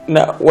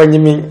 Now, when you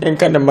mean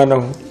Nkansah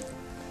man,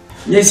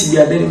 yes, you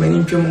are very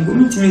many people who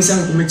meet me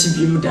some much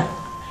beauty.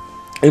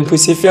 And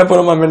Pusifia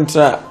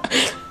Poromantra,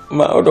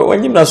 my other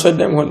when you not saw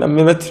them when I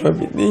met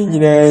Robby,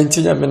 the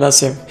Tia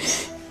Menacem.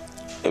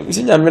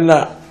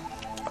 Sinamena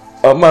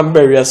or man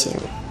barriers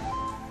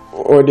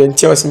or the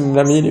Chelsea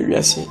Namini, we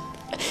are saying.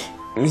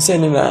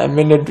 Listening, I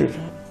may do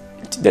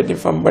Daddy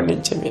from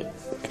Bonnie Chimney.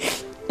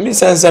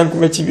 Miss Ansan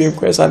Kumachi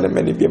Quest and the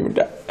many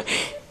Bimuda.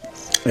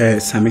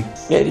 Sammy,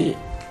 Daddy,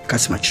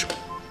 Casmatch.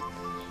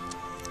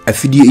 A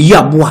fiddy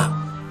yaboa,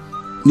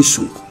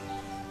 Nisunk.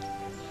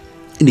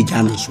 In the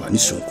Janus one,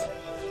 Nisunk.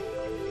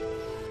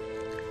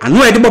 I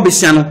know Eddie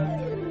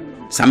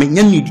Bobisiano, Sammy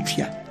Yanni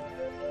Dupia.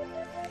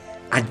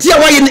 A dear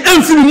way in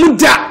Enfield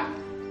Muda.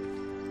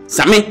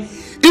 Sammy,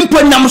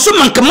 Imponam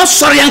Suman come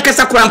sorry and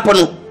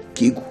Casacrampono,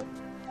 Kigu.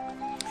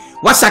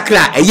 What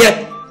sacra a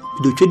year?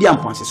 The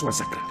Chedian Ponces was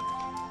sacra.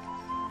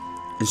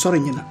 And sorry,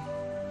 Yana.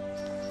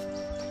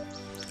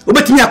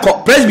 Obetimi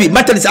akọ presby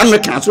Methodist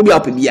Anglican so be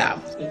up bia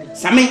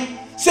same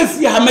se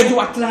fi ha meji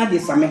watla de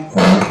same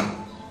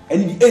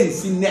and the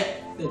ensi ne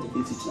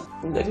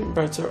Daddy,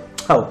 better.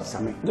 how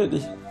same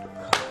Daddy.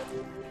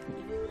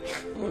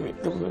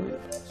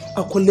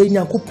 Akole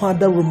Nyankopon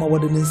da roma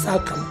wode ne nsa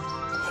aka no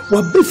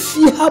wa be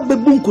fi ha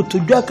bebu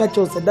nkotodwa aka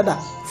che o se dada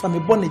fa me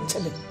bone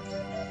chele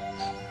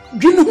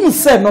dwene hu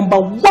se number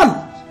 1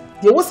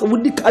 ye wo se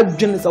wodi ka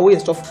dwene se wo ye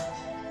sof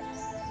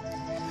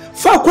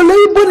fa akole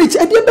bone che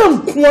ade be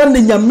nko na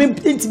nyame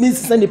intimi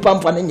sisa ni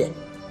pampa ne nye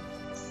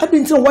ade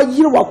nti wa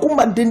yire wa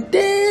koma den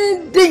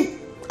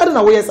ade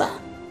na wo ye sa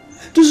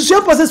to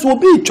susu pa se so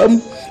obi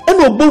twam e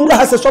na obowura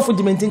ha se sofo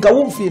dimentin ka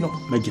wo mfie no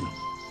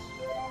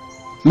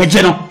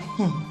megeno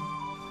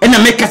ena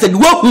meka se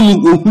wo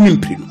hunu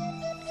mpiri no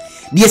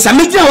de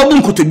samegina wo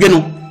nkotodwe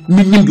no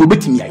minim de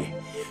obetimi aye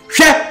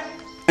hwe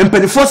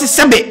empenifo se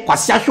sebe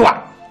kwase ahwe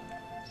a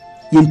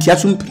yentia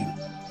so mpiri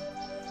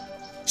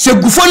se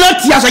gufo na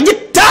tia so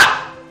gita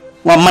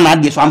wa mana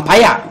de so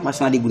ampaya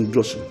masana de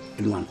gundroso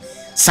enuan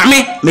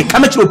same me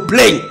kama chiro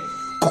plane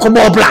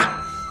kokobo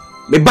bla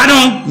me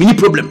banon mini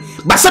problem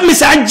basa me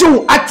sa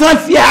ajo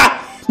atrafia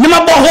ne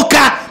mabo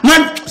hoka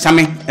na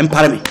same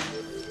empare me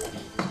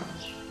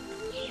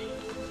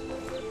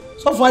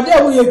so for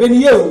there we even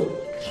you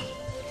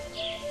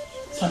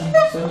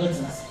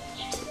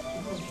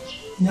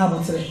nya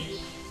botre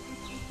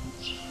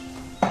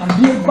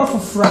abi ba for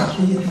frank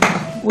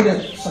we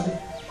dey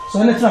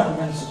so na tra ko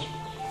nso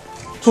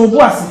to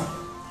boase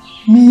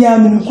mi ya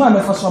mi kwa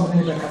me fa so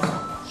abene be kasa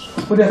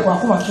we dey kwa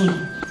akoma so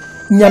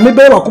nya me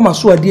be wa akoma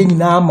so ade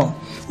nyina ama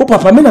o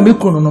papa me na me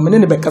kro no me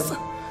ne be kasa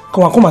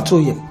kwa akoma to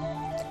yem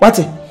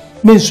wate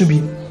me nsu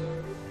bi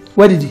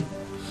wadidi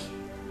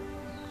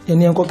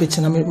eni enko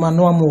kechina ma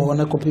no amu wo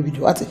na kope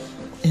video wate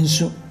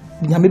nsu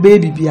nya me be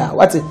bibia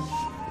wate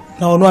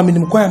na ono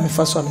aminim kwa me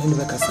fa so amene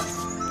be kasa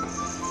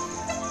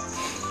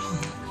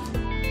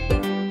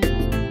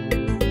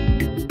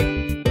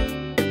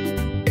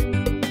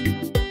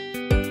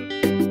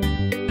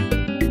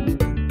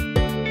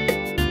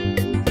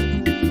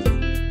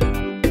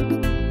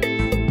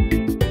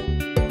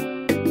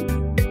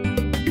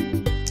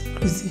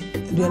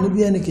Do you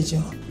be in the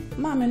kitchen?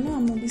 Mamma, no,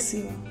 I'm not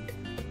busy.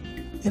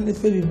 And the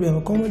baby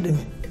will come with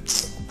me.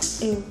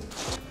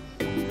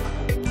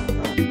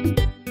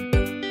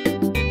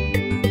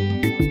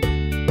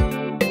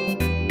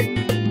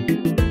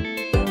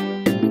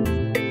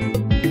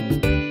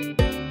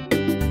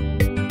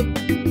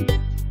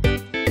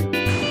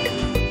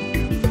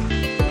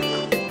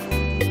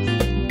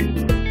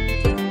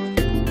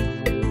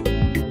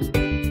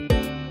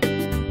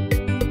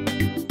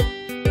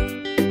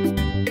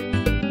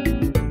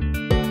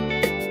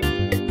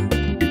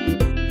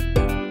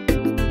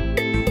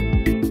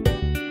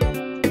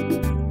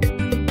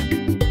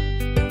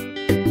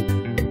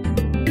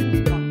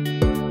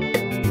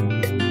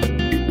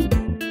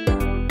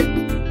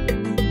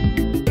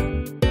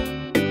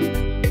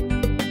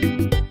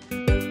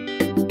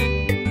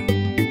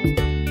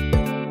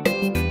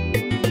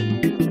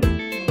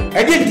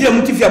 I didn't hear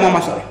Mutifia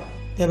Mamma sorry.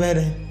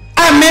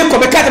 I may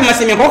come back at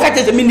my walk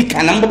at the mini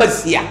cannon, but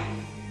see ya.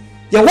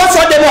 You watch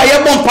all them or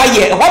your bomb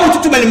pie. How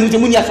much too many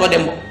Mutimunia for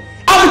them?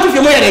 I want to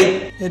feel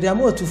more. They are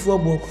more to 4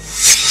 book.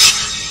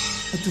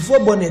 To 4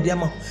 bonnet, dear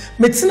mamma.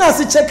 Metzina,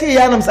 check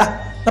Yanam, sir.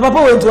 The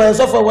papa went to a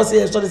sofa was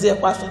here, so to say a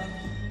question.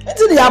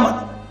 It's the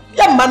Yama.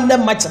 Young man,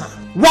 them much.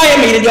 Why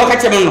am I in your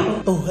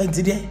catchment? Oh, and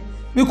today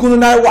we couldn't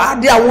know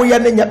what they are way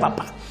and your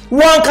papa.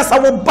 Nkansah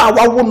wo ba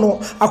wa wo no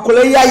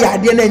akole ya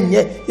ade na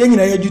nye ye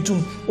nyina ya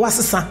jutum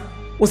wasesa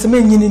wo se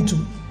men nyini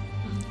ntum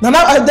na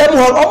na dem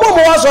ho omo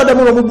wa so dem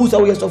no busa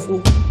wo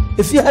yesofo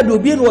efi ha do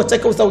bi no wo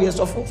check wo sa wo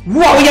yesofo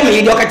wo a wo ye me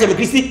ye ka teme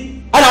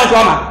Kristi ana wo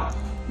ama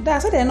da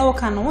so de no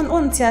kan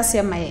won ti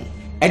ase Maye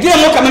e je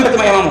mo ka me pete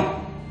Maye mamo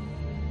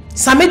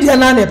same dia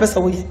na na e pesa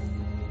wo ye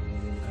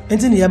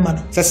enti ne ye ma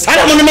no se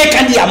sara mo no me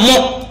kan dia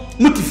mo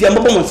mutifia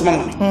mbobom nsoma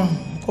mo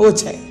o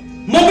che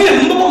mo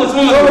bi mbobom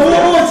nsoma mo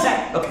o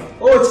che okay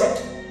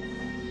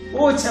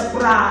Oche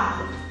bra.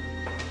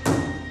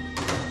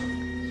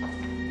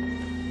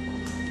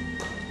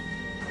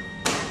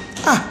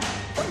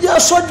 Ya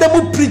so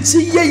dem preach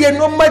ye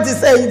no ma dey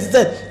say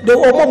the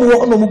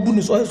omo no bu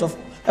ni so of.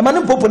 E ma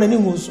ne popo na ni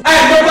ngu so.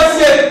 Eh mo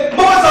se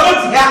mo so mo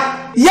ti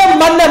ha. Ye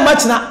ma na ma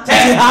china ti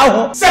ha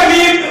ho. Se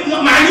mi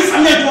ma ni sa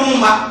me to mo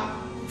ma.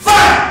 Fa.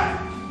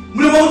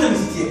 Mo mo te mi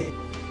tie.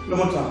 Mo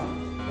mo ta.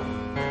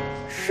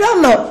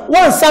 Shana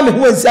wan sa me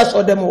ho ensi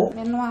aso dem o.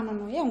 Me no ano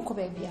no ye nko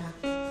ba bia.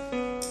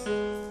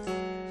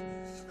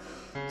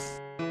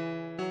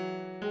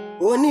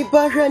 Oni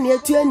pasha ni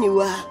etu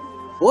aniwa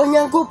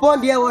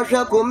Onyankopon de wo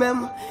hwa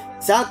komem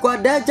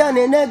sakwada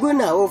jane negu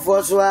na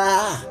ofoswa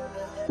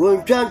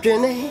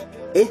wontwantwene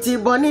enti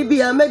boni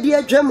bia medi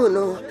atwamu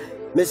no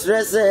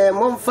misrese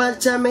momfa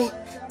chame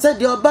se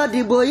de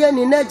obadi boye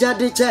ni naja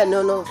de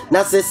cheno no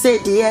na se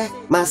de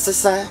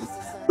masesa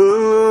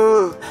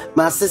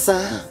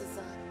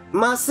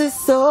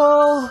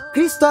masiso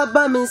Kristo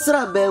ba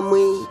misra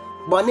bemui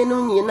boni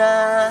no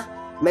nyina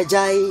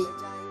mejai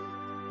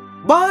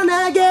Born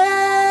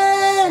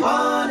again.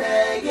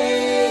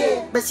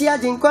 Besia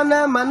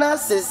jinkwana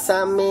manase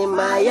same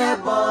Maye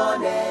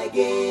born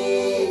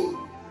again.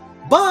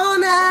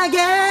 Born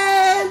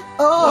again.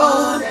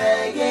 Oh. Born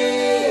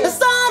again. The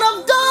Son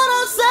of God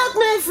has set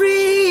me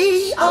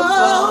free.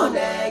 I'm born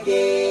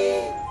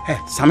again. Hey,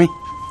 Sammy.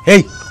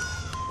 Hey.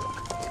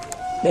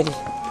 Daddy.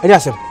 Hey,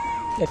 Asem.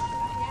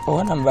 Oh,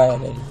 I'm by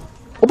Daddy.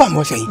 Oba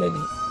mo say.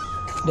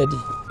 Daddy.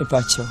 Me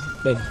pacho.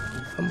 Daddy.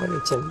 I'm going to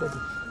tell Daddy.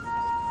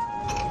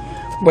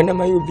 Bona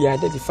mayu bia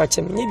Daddy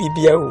fache me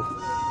bibia o.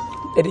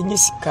 Daddy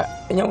nyisika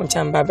enya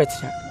woncha ba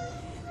betra.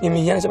 Ni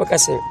me hian so baka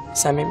se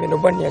Sammy me no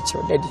bone ya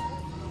chew Daddy.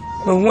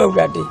 Me hu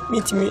awurade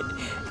mitimi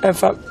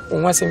enfa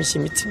wonwasem shi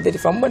mitim Daddy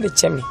fa mbone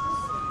cheme.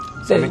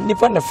 Daddy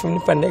nipa na fum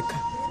nipa neka.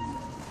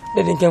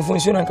 Daddy kan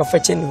function anka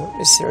fache ni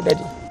o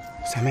Daddy.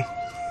 Sammy.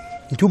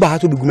 Ntuba ha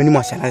to be gumani mo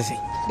asalaze.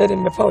 Daddy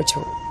me pa o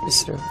chew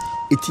bisiro.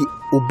 Eti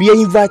obi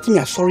invite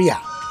me sorry a.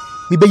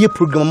 Me be ye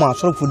program ma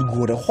so for the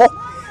go re ho.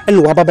 And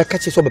what about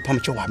catches over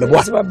Pamcho? Me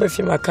was about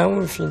Beffy, I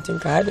can't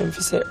think I had him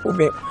for say,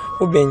 Obey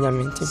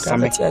Yamin,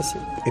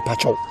 a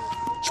pacho.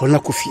 Solna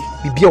Kofi,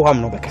 be a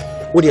ham no back.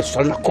 What is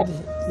Solna Cock?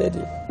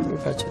 Daddy,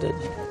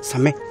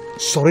 Same,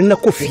 Sorina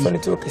Kofi,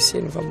 and to a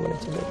scene from one.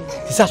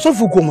 It's a sort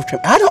of go much.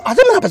 I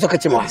don't have a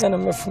catch him.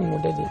 I'm a fool,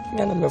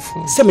 Daddy. I'm a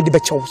fool. Some of the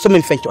bacho, some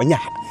in fact on ya.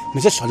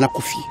 Mrs. Solna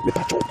Kofi, the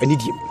pacho, an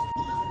idiom.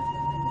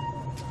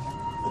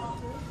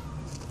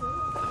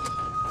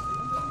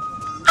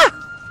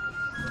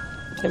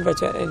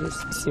 Temperature is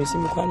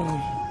Simukano.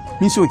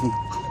 Miss Wiki.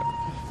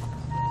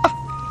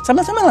 Some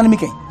on me.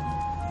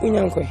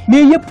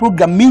 Me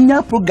program,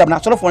 Mina program,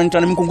 not sort of for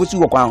internal Congress.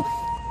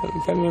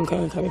 Okay,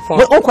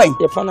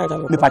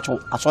 me pacho.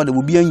 I saw they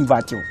will be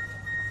invited.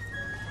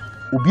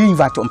 Will be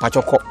invited on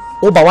Pachoco.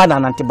 Over 1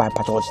 and anti by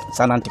Pacho,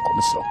 San Antico.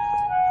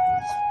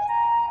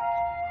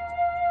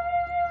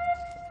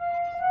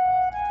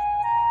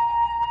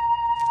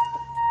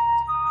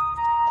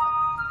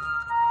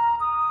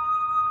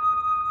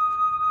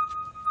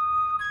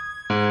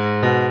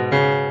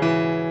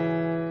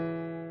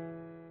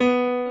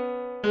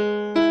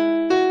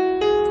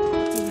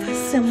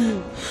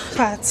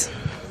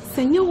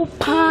 Senyo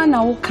pa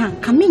na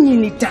Akan kamini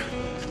ni da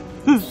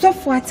So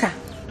fuata.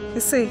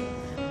 Say.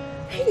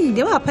 Hey,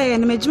 they were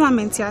paying me juma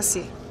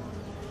mentiasi.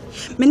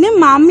 Mene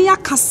maami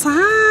akasa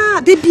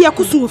de bia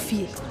kusu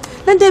ofie.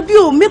 Na de bi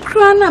o me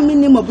kra na me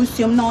nim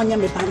abusuam na onya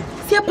me ban.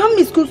 Fi apam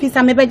me school fees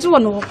am beji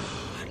wono.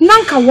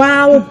 Nanka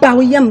wa wo ba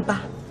wo yemba.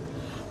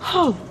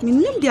 Ho, me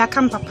nim dia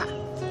kam papa.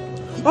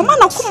 O ma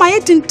na kuma ye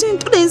tintin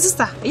to the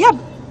sister. Ya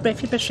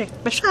brefi behwe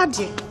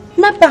ade.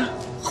 Mapa.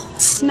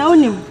 Na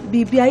onim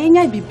bibia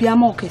yenya bibia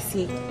ma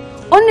okese.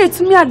 Ona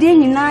etumi ade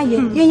nyina ye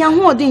yenya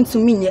ho ode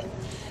ntumi nye.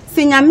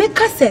 Senya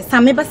meka se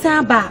same besa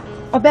aba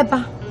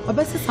obeba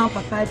obese san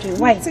papa adwe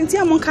why sinti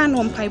amon kan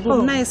no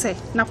mpaibo na yese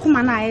na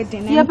kuma na aye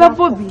den na ye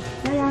bebo bi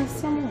na ya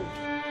asem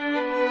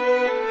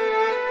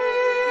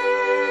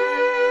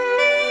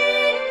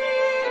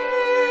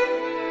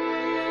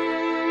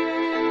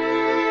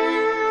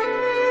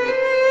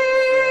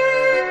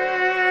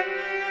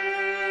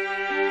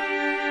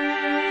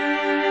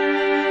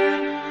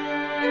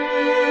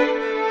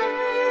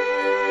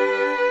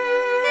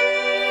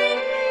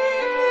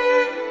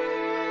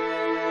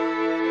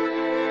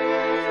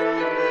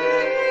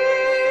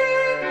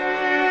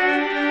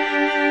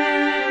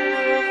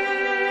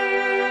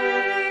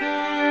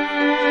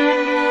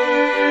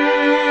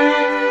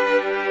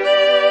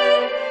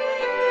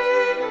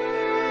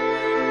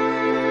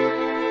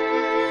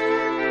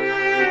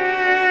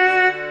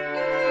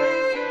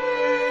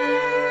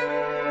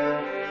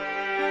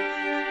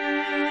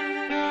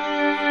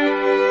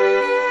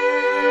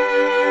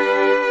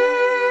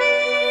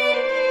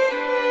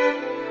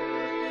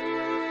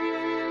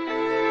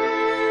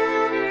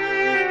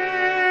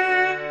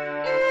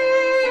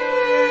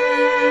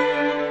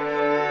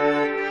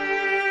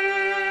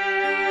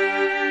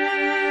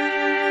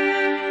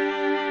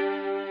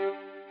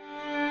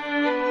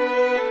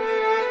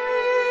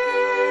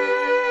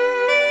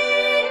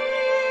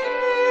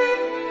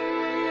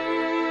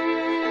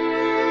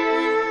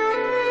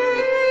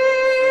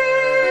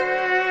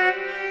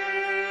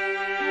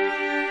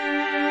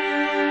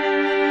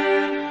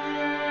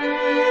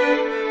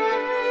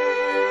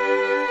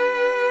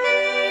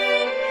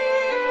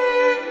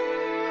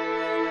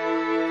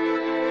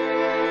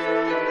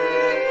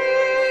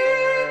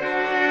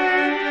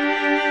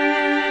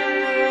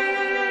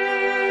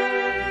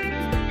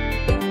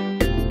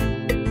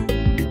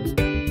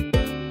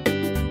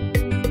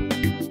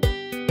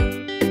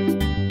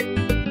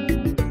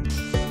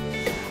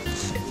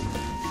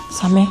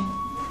Same.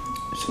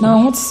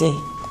 Now what say?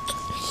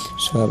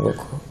 So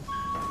aboko.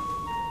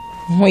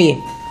 Moye.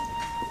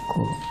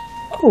 Ko.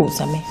 Oh,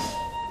 Same.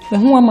 Me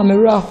hu ama me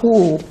ra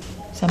ho.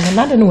 Same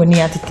na de no wani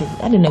atete.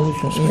 Ade na wo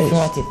so me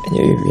ate.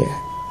 Enye wi.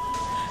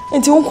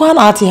 Enti won kwa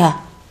na ate ha.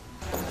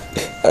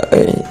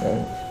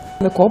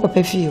 Me ko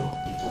papa fie o.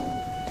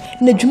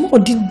 Na dwuma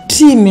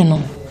odidi me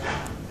no.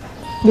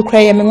 Me kra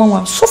ye me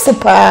nwanwa sofo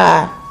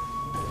pa.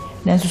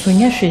 Na nso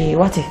nya hwe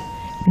wate.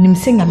 Nim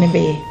senga me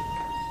beye.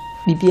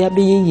 Bibia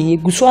be ye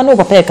guso anu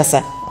papa e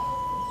kasa.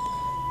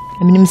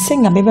 Eminim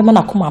senga me be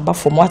na koma aba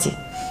fom wate.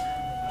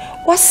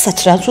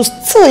 Wasachira so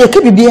still ye ka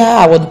bibia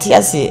a wonte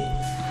ase.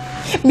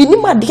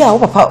 Minim ade a wo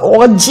papa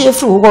oje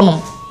firi wo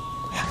no.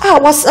 Ah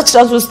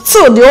wasachira so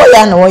still de o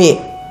ya na wo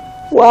ye.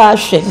 Wa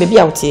hwe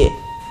bibia wote.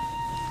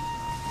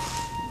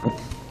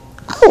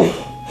 Oh.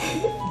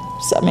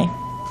 Same.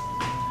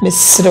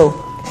 Mesro.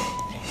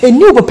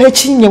 Eni o papa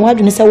chi nye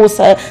wadwene se wo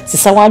sa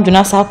sisa wadwene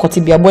asa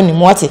akote bia boni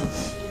mu wate.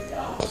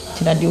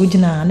 Na de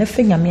ojina na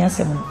fe nyame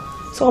asem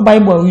so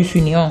bible we su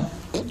ni on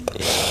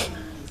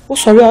wo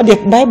sorry o de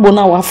bible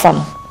na wa fa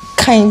no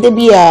kan de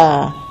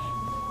bia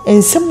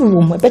ensem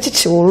wo mu be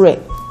chichi wo re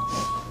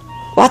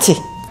wate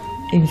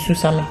ensu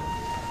Same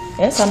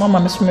esa mama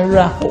me so me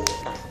ra ho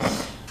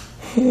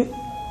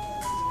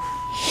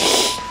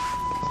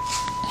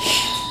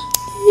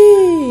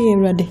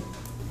ready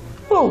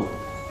oh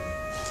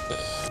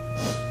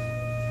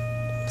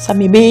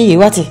Same be ye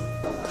wate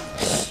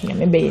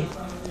nyame be ye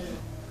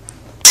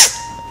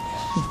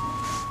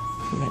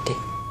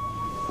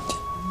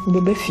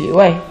bebe fie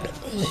why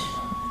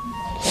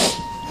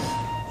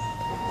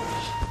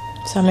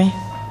Same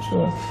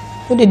so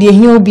wo de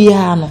ehia obi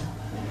ha no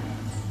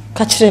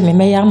ka kire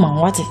me ya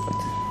ma wate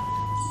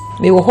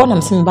me wo ho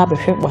nam se me ba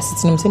behwe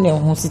wasitinim se na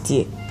ho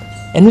sitie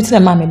enu ti na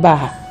ma me ba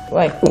ha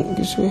why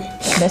so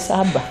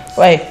besa aba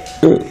why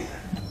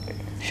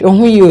hwe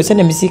ho yi o se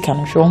na me sika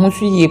no hwe ho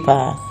so yi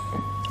pa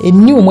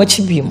eni o mo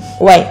chi biem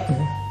why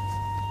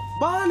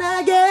born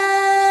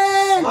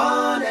again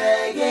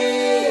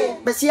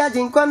Besia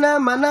jinkwana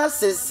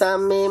manase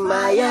Same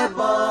Maye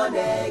born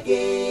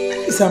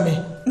again Same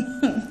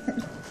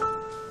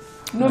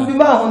no bi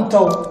ma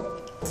honto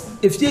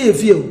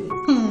efie o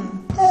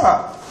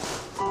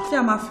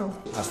Fia ma fio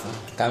Afa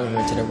ka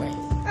me chere gwan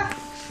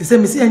ise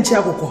me si anchi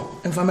akokọ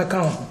emfa me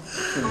kan ho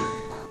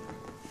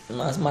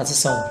ma ti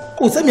son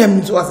o se me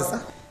am so asesa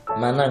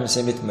mana me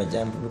se bit ma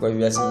jam because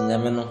we are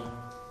nyame no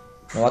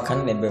na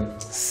wakan na bem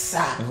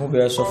sa ho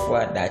be so fo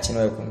da chi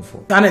no ekunfo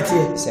kana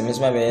tie se me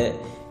so ma be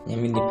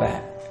nyame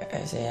nipa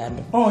se ya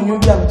do oh nyu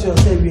bia mti o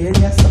se wi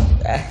enya sa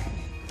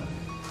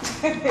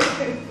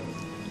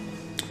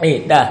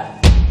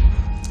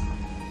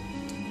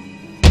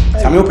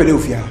Same open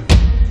ofia.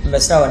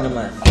 Mbesa wa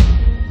nema.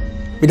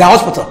 With the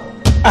hospital.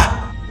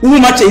 Who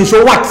much in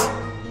so what?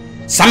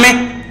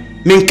 Same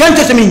me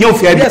Nkansah se me hia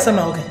ofia bi. Yes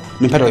na okay.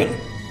 Me pedo ye.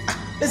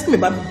 Esi me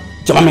ba me.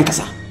 Jama me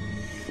Nkansah.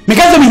 Me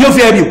Nkansah me hia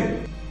ofia bi.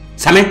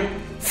 Same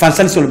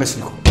fansan solo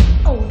besiko.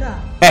 Oh da.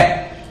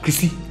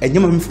 Christy,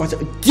 enyama me fa.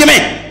 Tie me.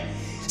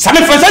 Same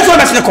fansan solo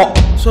besiko.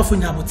 Sofo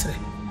nya abotre.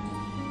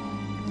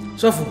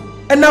 Sofo,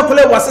 ena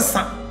kole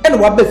wasesa, ena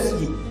wa ba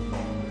fie.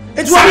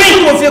 Etu wa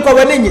me mo fie ko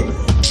wa nenye.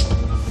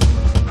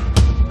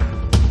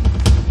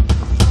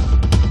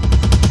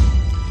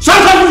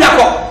 Sofo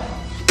yako.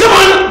 Come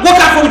on, walk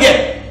out from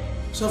there.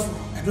 Sofo,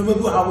 I don't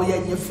know how we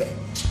are fair.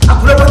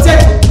 Akure wote.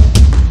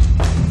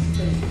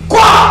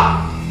 Kwa!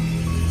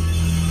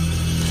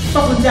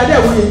 Sofo ti ade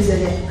wo ye ti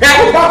ye.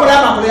 Ko ko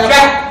la ma ko ya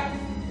ba.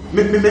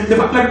 Me pedo ye ko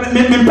na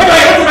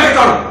ke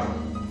kono.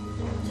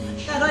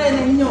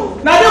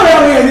 Na de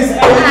wo ye ni se.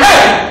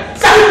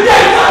 Say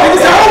there. It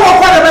is all what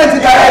the man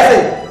can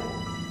say.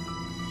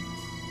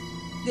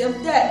 Dem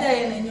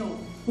there ye nyo.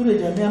 Who dey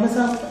there? Me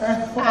amasa.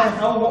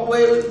 How we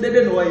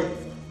dey know why.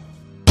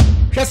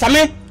 Hwɛ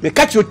Same me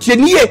catch you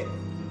tienie.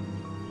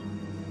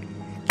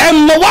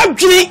 Emma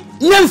wadwene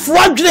nyemfo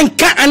wadwene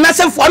nka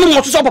anasefo anu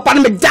mo so papa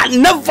no me da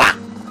never.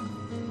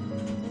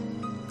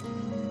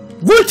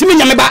 Wuntimi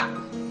nyame ba.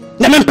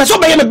 Na me mpɛso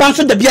bɛyɛ me ban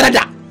so da biara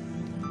da.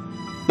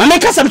 Ma me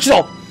kasa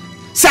mkyerɛ.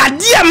 Sa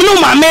dia me no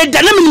ma me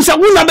da na me nimsa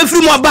wuna ba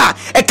firi mu aba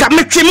e ka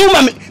me twe me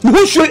ma me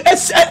ho hwe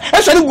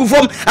esɔre gu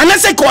fam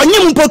anase ka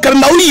onyem mpo ka me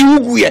ma wo yi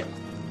wugu ye.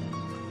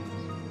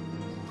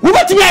 Wo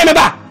batimi aye me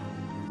ba?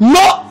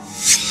 No.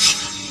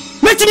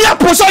 Metimi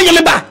aposo aye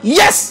me ba?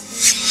 Yes.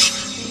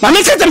 Ma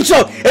me kasa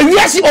mkyerɛ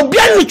ewiase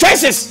obian no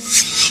choices.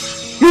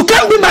 You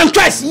can't be my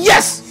choice.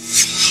 Yes.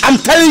 I'm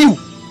telling you.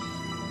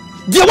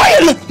 The way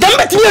you don't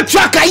bet me a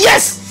tracker,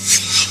 yes.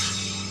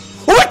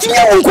 What you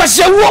want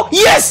question?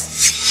 Yes.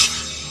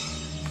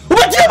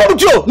 What you want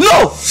to do?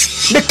 No.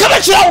 The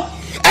camera show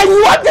and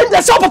you want them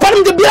to stop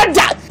upon the beard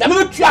that. I'm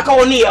not tracker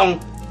on here.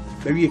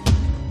 Baby.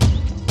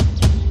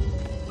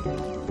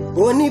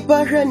 Oni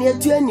passion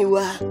yet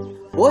anywhere.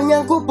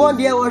 Onyanko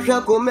pondia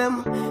washa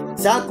kumem.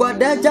 Sakwa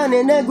daja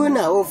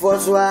neguna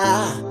ofoswa.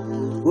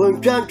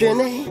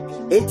 Unchantene.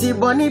 Enti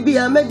boni bi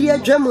amedia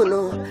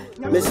jamuno.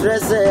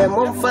 Mistress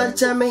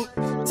Monfanchame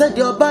said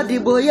your body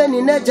boy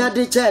any neja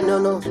de channel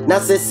no. Na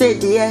se say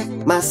dear,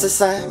 Master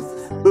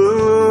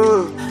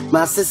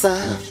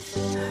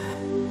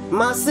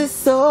Master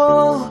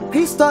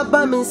Christo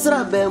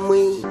Bamisra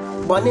Bemwi,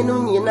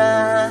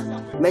 Boninuna,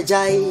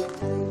 Majai.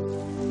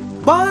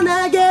 Born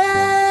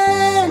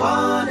again,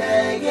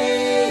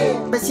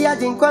 Bessia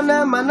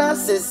Dinkwana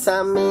Manasseh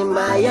Sammy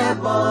Maye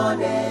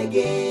born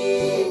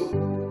again.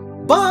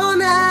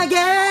 Born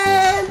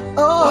again,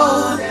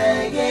 oh, born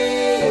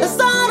again. The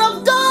Son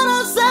of God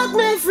has set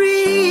me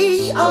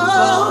free.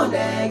 Oh, born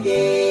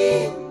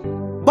again,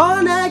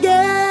 born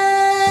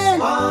again,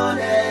 born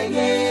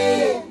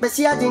again.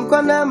 Bessia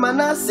Dinkwana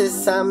Manasseh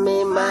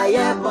Sammy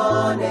Maye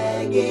born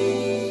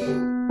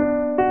again.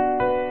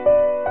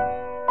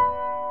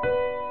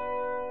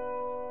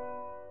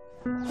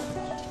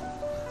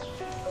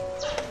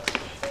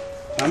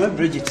 I'm a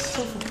Bridget.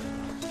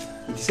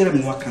 It's a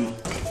Mwakano.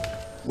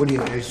 What do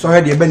you so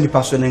had the bendy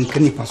person and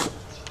canny pass?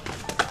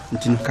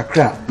 Until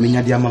Kakra,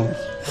 Minya Mao.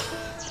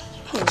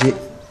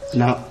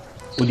 Now,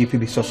 would you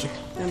be social?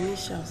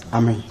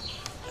 Amen.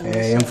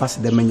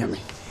 Emphasis the Menyame.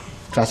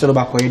 Trust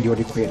about Quay or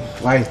the Queen.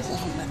 Why?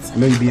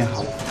 Maybe a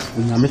how.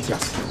 When you meet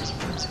us.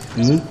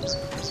 Amen.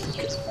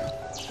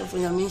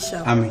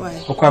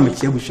 Or come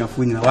at you with your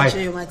food in a while.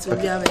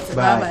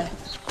 Bye.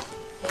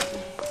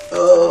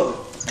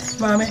 Oh,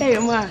 Mammy, hey,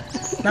 ma.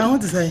 Now,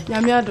 what to say?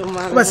 Yamiado,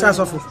 ma. What's that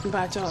of?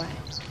 Bajoy.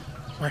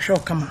 I shall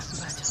come out.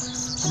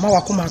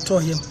 Mama come out to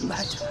him.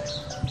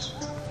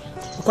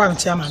 Quite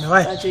chairman,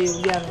 right?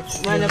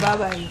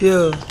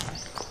 Yeah.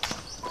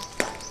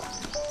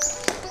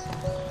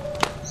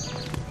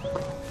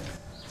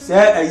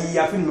 Say,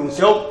 I feel no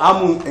so.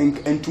 I'm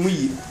and to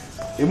me.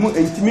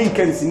 And to me,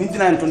 can see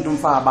anything and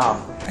far about.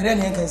 I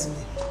didn't can see.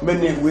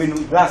 Many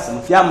win glass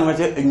and Fiam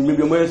and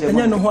maybe more. I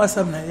don't know what's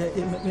up.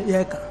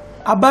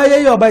 I buy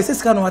your by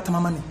 6 can what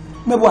money.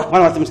 Maybe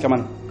one of them come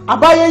on. I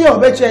buy your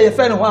betcha your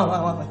friend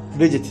one.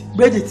 Bridget,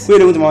 where do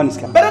you want to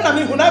come? Better than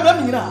me when I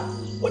run now.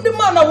 What the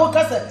man I walk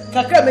as a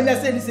cacram and I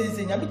say this is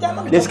in the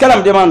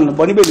Scalam demand,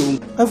 Bonnie Bill.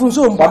 I'm from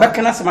so Baba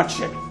can ask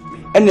much.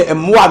 And a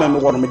more than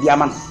one with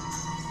Yaman.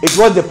 It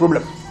was the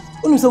problem.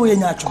 Only so we are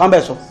not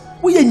Chambeso.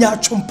 We are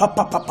not chum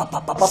papa.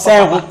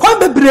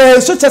 Quite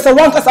brave, such as a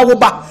one as our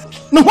back.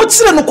 No,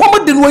 what's no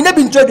common when you've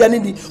been joined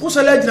any. Who's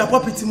a legend of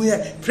puppet to me?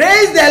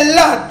 Praise the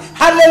Lord.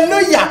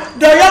 Hallelujah.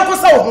 The young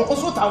was our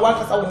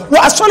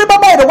well, I saw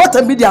about the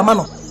water media man.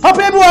 How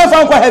people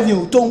have have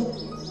you, Tom?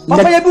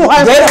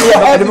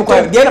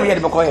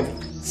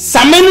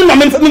 Samen na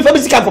me fa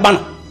bisika ko ba no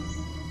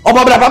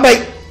obobra baba yi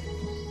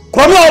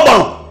krono obo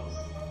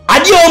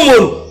ade omo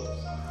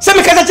se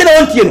me kasa chele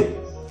wontie no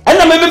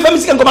ena me fa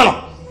bisika ko ba no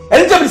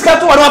ena je bisika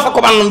to wona fa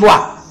ko ba no ndo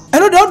a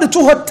eno dey the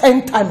 2 hot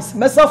 10 times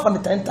myself on the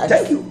 10 times.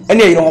 Thank you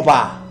ene yi no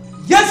ba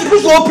yes you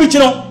so preach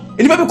no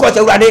enipa bi ko che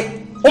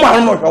urade o ma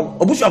no hwo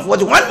obusuafo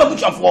je wan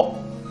babusuafo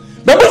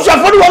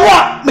babusuafo do wo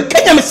a me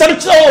kenya me sere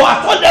kire wo a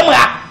to dem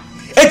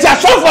a eti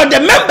asofo the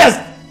members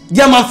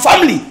their man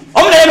family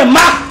o me na ma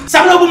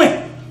sabna bu me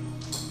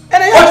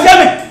ene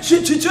ya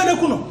chichue ne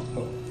kuno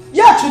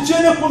ya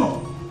chichue ne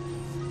kuno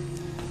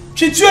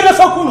chichue ne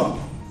fa kuno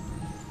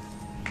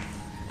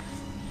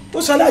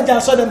o so na ja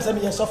so dem se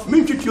me yesof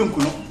me chichue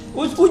kuno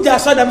o ja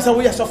so dem se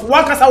wo yesof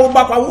wa kasa wo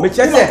ba kwa wo me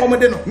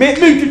komode no me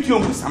chichue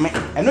kuno same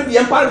eno de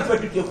empire fa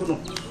chichue kuno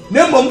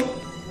na mom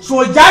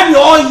so ja ni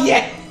o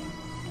ye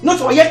no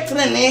so ye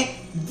trene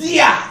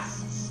dia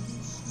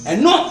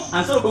eno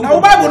anso go na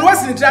wo bible no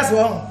wasi ni trase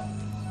wo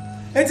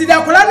enti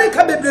da kola ne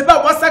ka bebre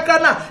ba wasakra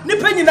na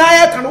nipa nyina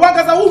ya ka no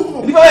wakasa wo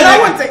hu na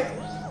wonte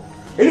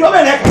eni ba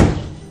be na ka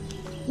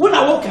wo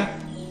na wo ka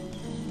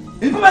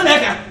eni ba na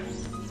ka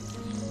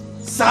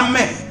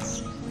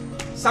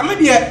same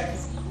de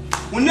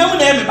wonam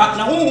na me ba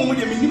na ho mu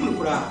de menim no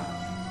kura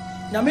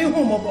nyame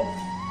hu mobo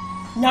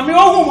nyame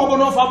o hu mobo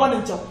no fa ba ne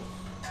nche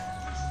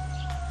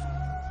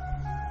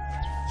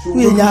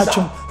we nya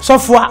atwom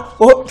sofo a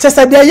o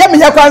sese de ye me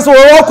nya kwan so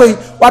wo koi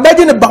wa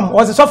bedi ne bam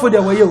wo se sofo de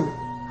wo ye o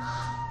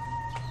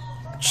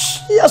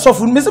ya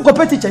sofo me se ko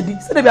peti chadi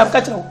se de bi am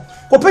ka kire wo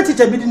ko peti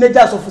chabi di ne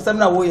ja sofo sam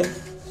na wo ye